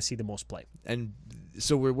that are going to see the most play. And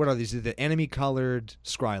so what are these? The enemy colored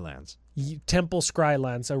Scrylands. Temple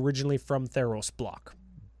Scrylands, originally from Theros block.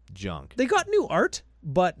 Junk. They got new art,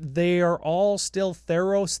 but they are all still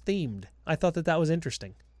Theros themed. I thought that was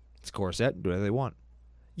interesting. It's core set. Do whatever they want.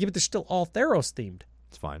 Yeah, but they're still all Theros themed.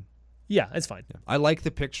 It's fine. Yeah, it's fine. Yeah. I like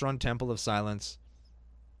the picture on Temple of Silence.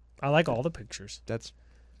 I like all the pictures. That's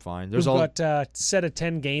fine. We've got a set of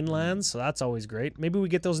 10 gain lands, so that's always great. Maybe we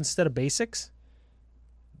get those instead of basics.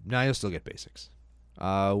 Nah, you'll still get basics.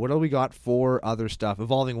 What do we got for other stuff?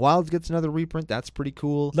 Evolving Wilds gets another reprint. That's pretty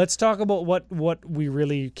cool. Let's talk about what we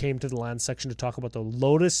really came to the land section to talk about, the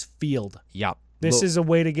Lotus Field. Yep. This is a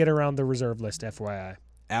way to get around the reserve list, FYI.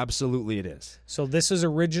 Absolutely it is. So this was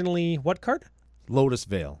originally what card? Lotus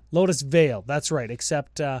Veil. Lotus Veil, that's right,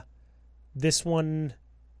 except this one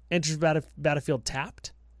enters battlefield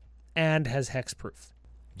tapped and has hexproof.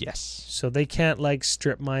 Yes. So they can't like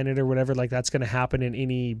strip mine it or whatever. Like that's going to happen in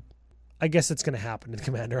any... I guess it's going to happen in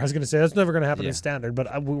Commander. I was going to say that's never going to happen in Standard,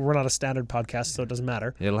 but we're not a Standard podcast, so it doesn't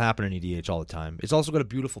matter. It'll happen in EDH all the time. It's also got a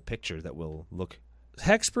beautiful picture that will look...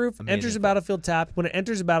 Hexproof, enters a battlefield tapped. When it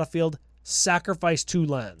enters a battlefield, sacrifice 2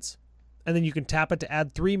 lands. And then you can tap it to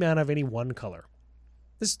add 3 mana of any one color.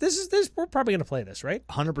 This we're probably going to play this, right?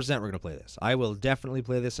 100% we're going to play this. I will definitely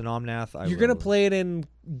play this in Omnath. You're going to play it in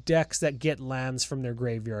decks that get lands from their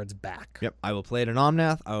graveyards back. Yep, I will play it in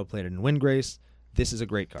Omnath. I will play it in Windgrace. This is a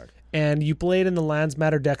great card. And you play it in the Lands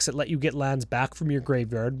Matter decks that let you get lands back from your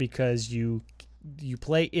graveyard, because you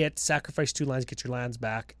play it, sacrifice 2 lands, get your lands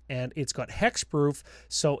back, and it's got hexproof.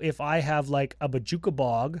 So if I have like a Bojuka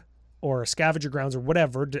Bog or a Scavenger Grounds or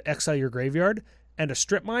whatever to exile your graveyard and a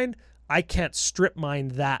strip mine, I can't strip mine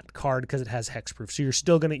that card because it has hexproof. So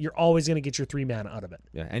you're always gonna get your 3 mana out of it.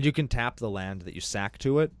 Yeah, and you can tap the land that you sack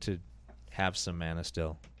to it to have some mana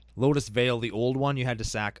still. Lotus Veil, the old one, you had to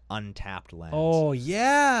sack untapped lands. Oh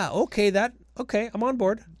yeah, okay, I'm on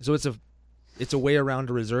board. So it's a way around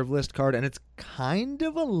a reserve list card, and it's kind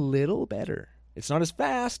of a little better. It's not as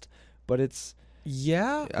fast, but it's...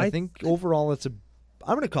 Yeah, I think overall it's a...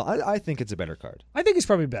 I think it's a better card. I think it's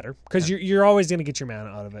probably better, because you're always going to get your mana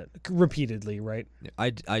out of it repeatedly, right? I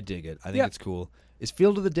dig it. I think it's cool. Is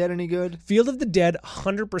Field of the Dead any good? Field of the Dead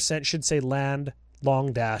 100% should say land,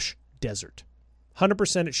 long dash, desert.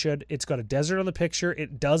 100% it should. It's got a desert on the picture.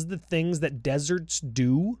 It does the things that deserts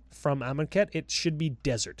do from Amonkhet. It should be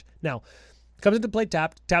desert. Now, comes into play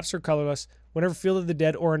tapped. Taps are colorless. Whenever Field of the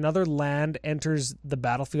Dead or another land enters the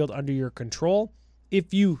battlefield under your control,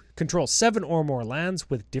 if you control 7 or more lands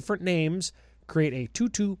with different names, create a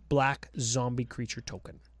 2/2 black zombie creature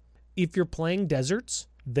token. If you're playing deserts,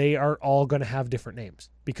 they are all going to have different names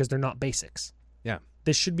because they're not basics. Yeah.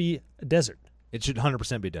 This should be a desert. It should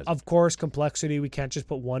 100% be desert. Of course, complexity. We can't just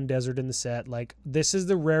put one desert in the set. Like, this is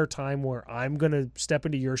the rare time where I'm going to step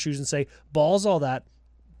into your shoes and say, balls all that,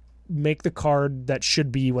 make the card that should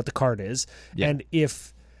be what the card is. Yeah. And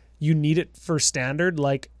if you need it for standard,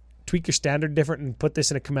 like, tweak your standard different and put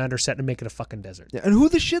this in a commander set and make it a fucking desert. Yeah. And who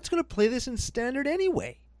the shit's going to play this in standard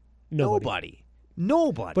anyway? Nobody.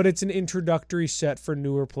 But it's an introductory set for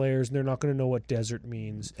newer players, and they're not going to know what desert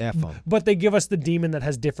means. F them. But they give us the demon that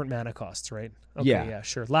has different mana costs, right? Okay, yeah,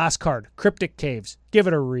 sure. Last card, Cryptic Caves. Give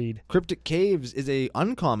it a read. Cryptic Caves is a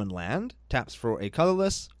uncommon land. Taps for a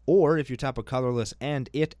colorless, or if you tap a colorless and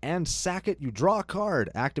sack it, you draw a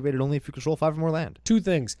card. Activated only if you control 5 or more land. 2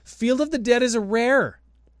 things. Field of the Dead is a rare.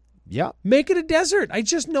 Yeah. Make it a desert. I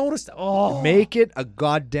just noticed. Oh. Make it a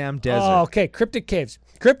goddamn desert. Oh, okay. Cryptic Caves.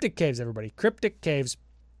 Cryptic Caves, everybody. Cryptic Caves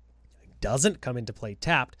doesn't come into play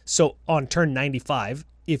tapped. So on turn 95,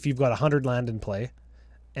 if you've got 100 land in play,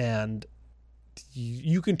 and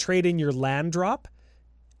you can trade in your land drop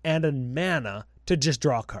and a mana to just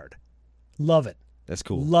draw a card. Love it. That's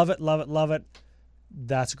cool. Love it, love it, love it.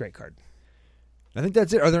 That's a great card. I think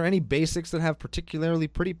that's it. Are there any basics that have particularly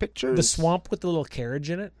pretty pictures? The swamp with the little carriage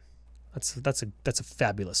in it. That's a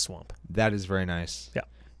fabulous swamp. That is very nice. Yeah.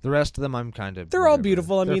 The rest of them, I'm kind of... They're all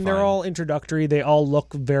beautiful. I mean, they're all introductory. They all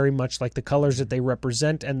look very much like the colors that they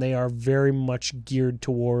represent, and they are very much geared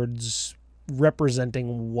towards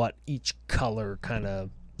representing what each color kind of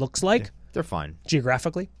looks like. Yeah, they're fine.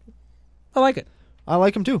 Geographically. I like it. I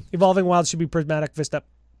like them too. Evolving Wilds should be Prismatic Vista.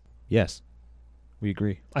 Yes. We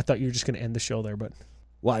agree. I thought you were just going to end the show there, but...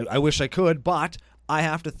 Well, I wish I could, but I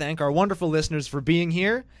have to thank our wonderful listeners for being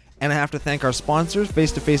here, and I have to thank our sponsors,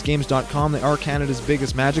 FaceToFaceGames.com. They are Canada's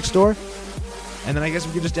biggest Magic store. And then I guess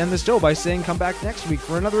we could just end this show by saying come back next week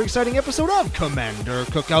for another exciting episode of Commander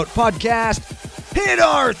Cookout Podcast. Hit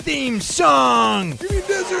our theme song! Give me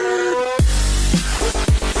desert!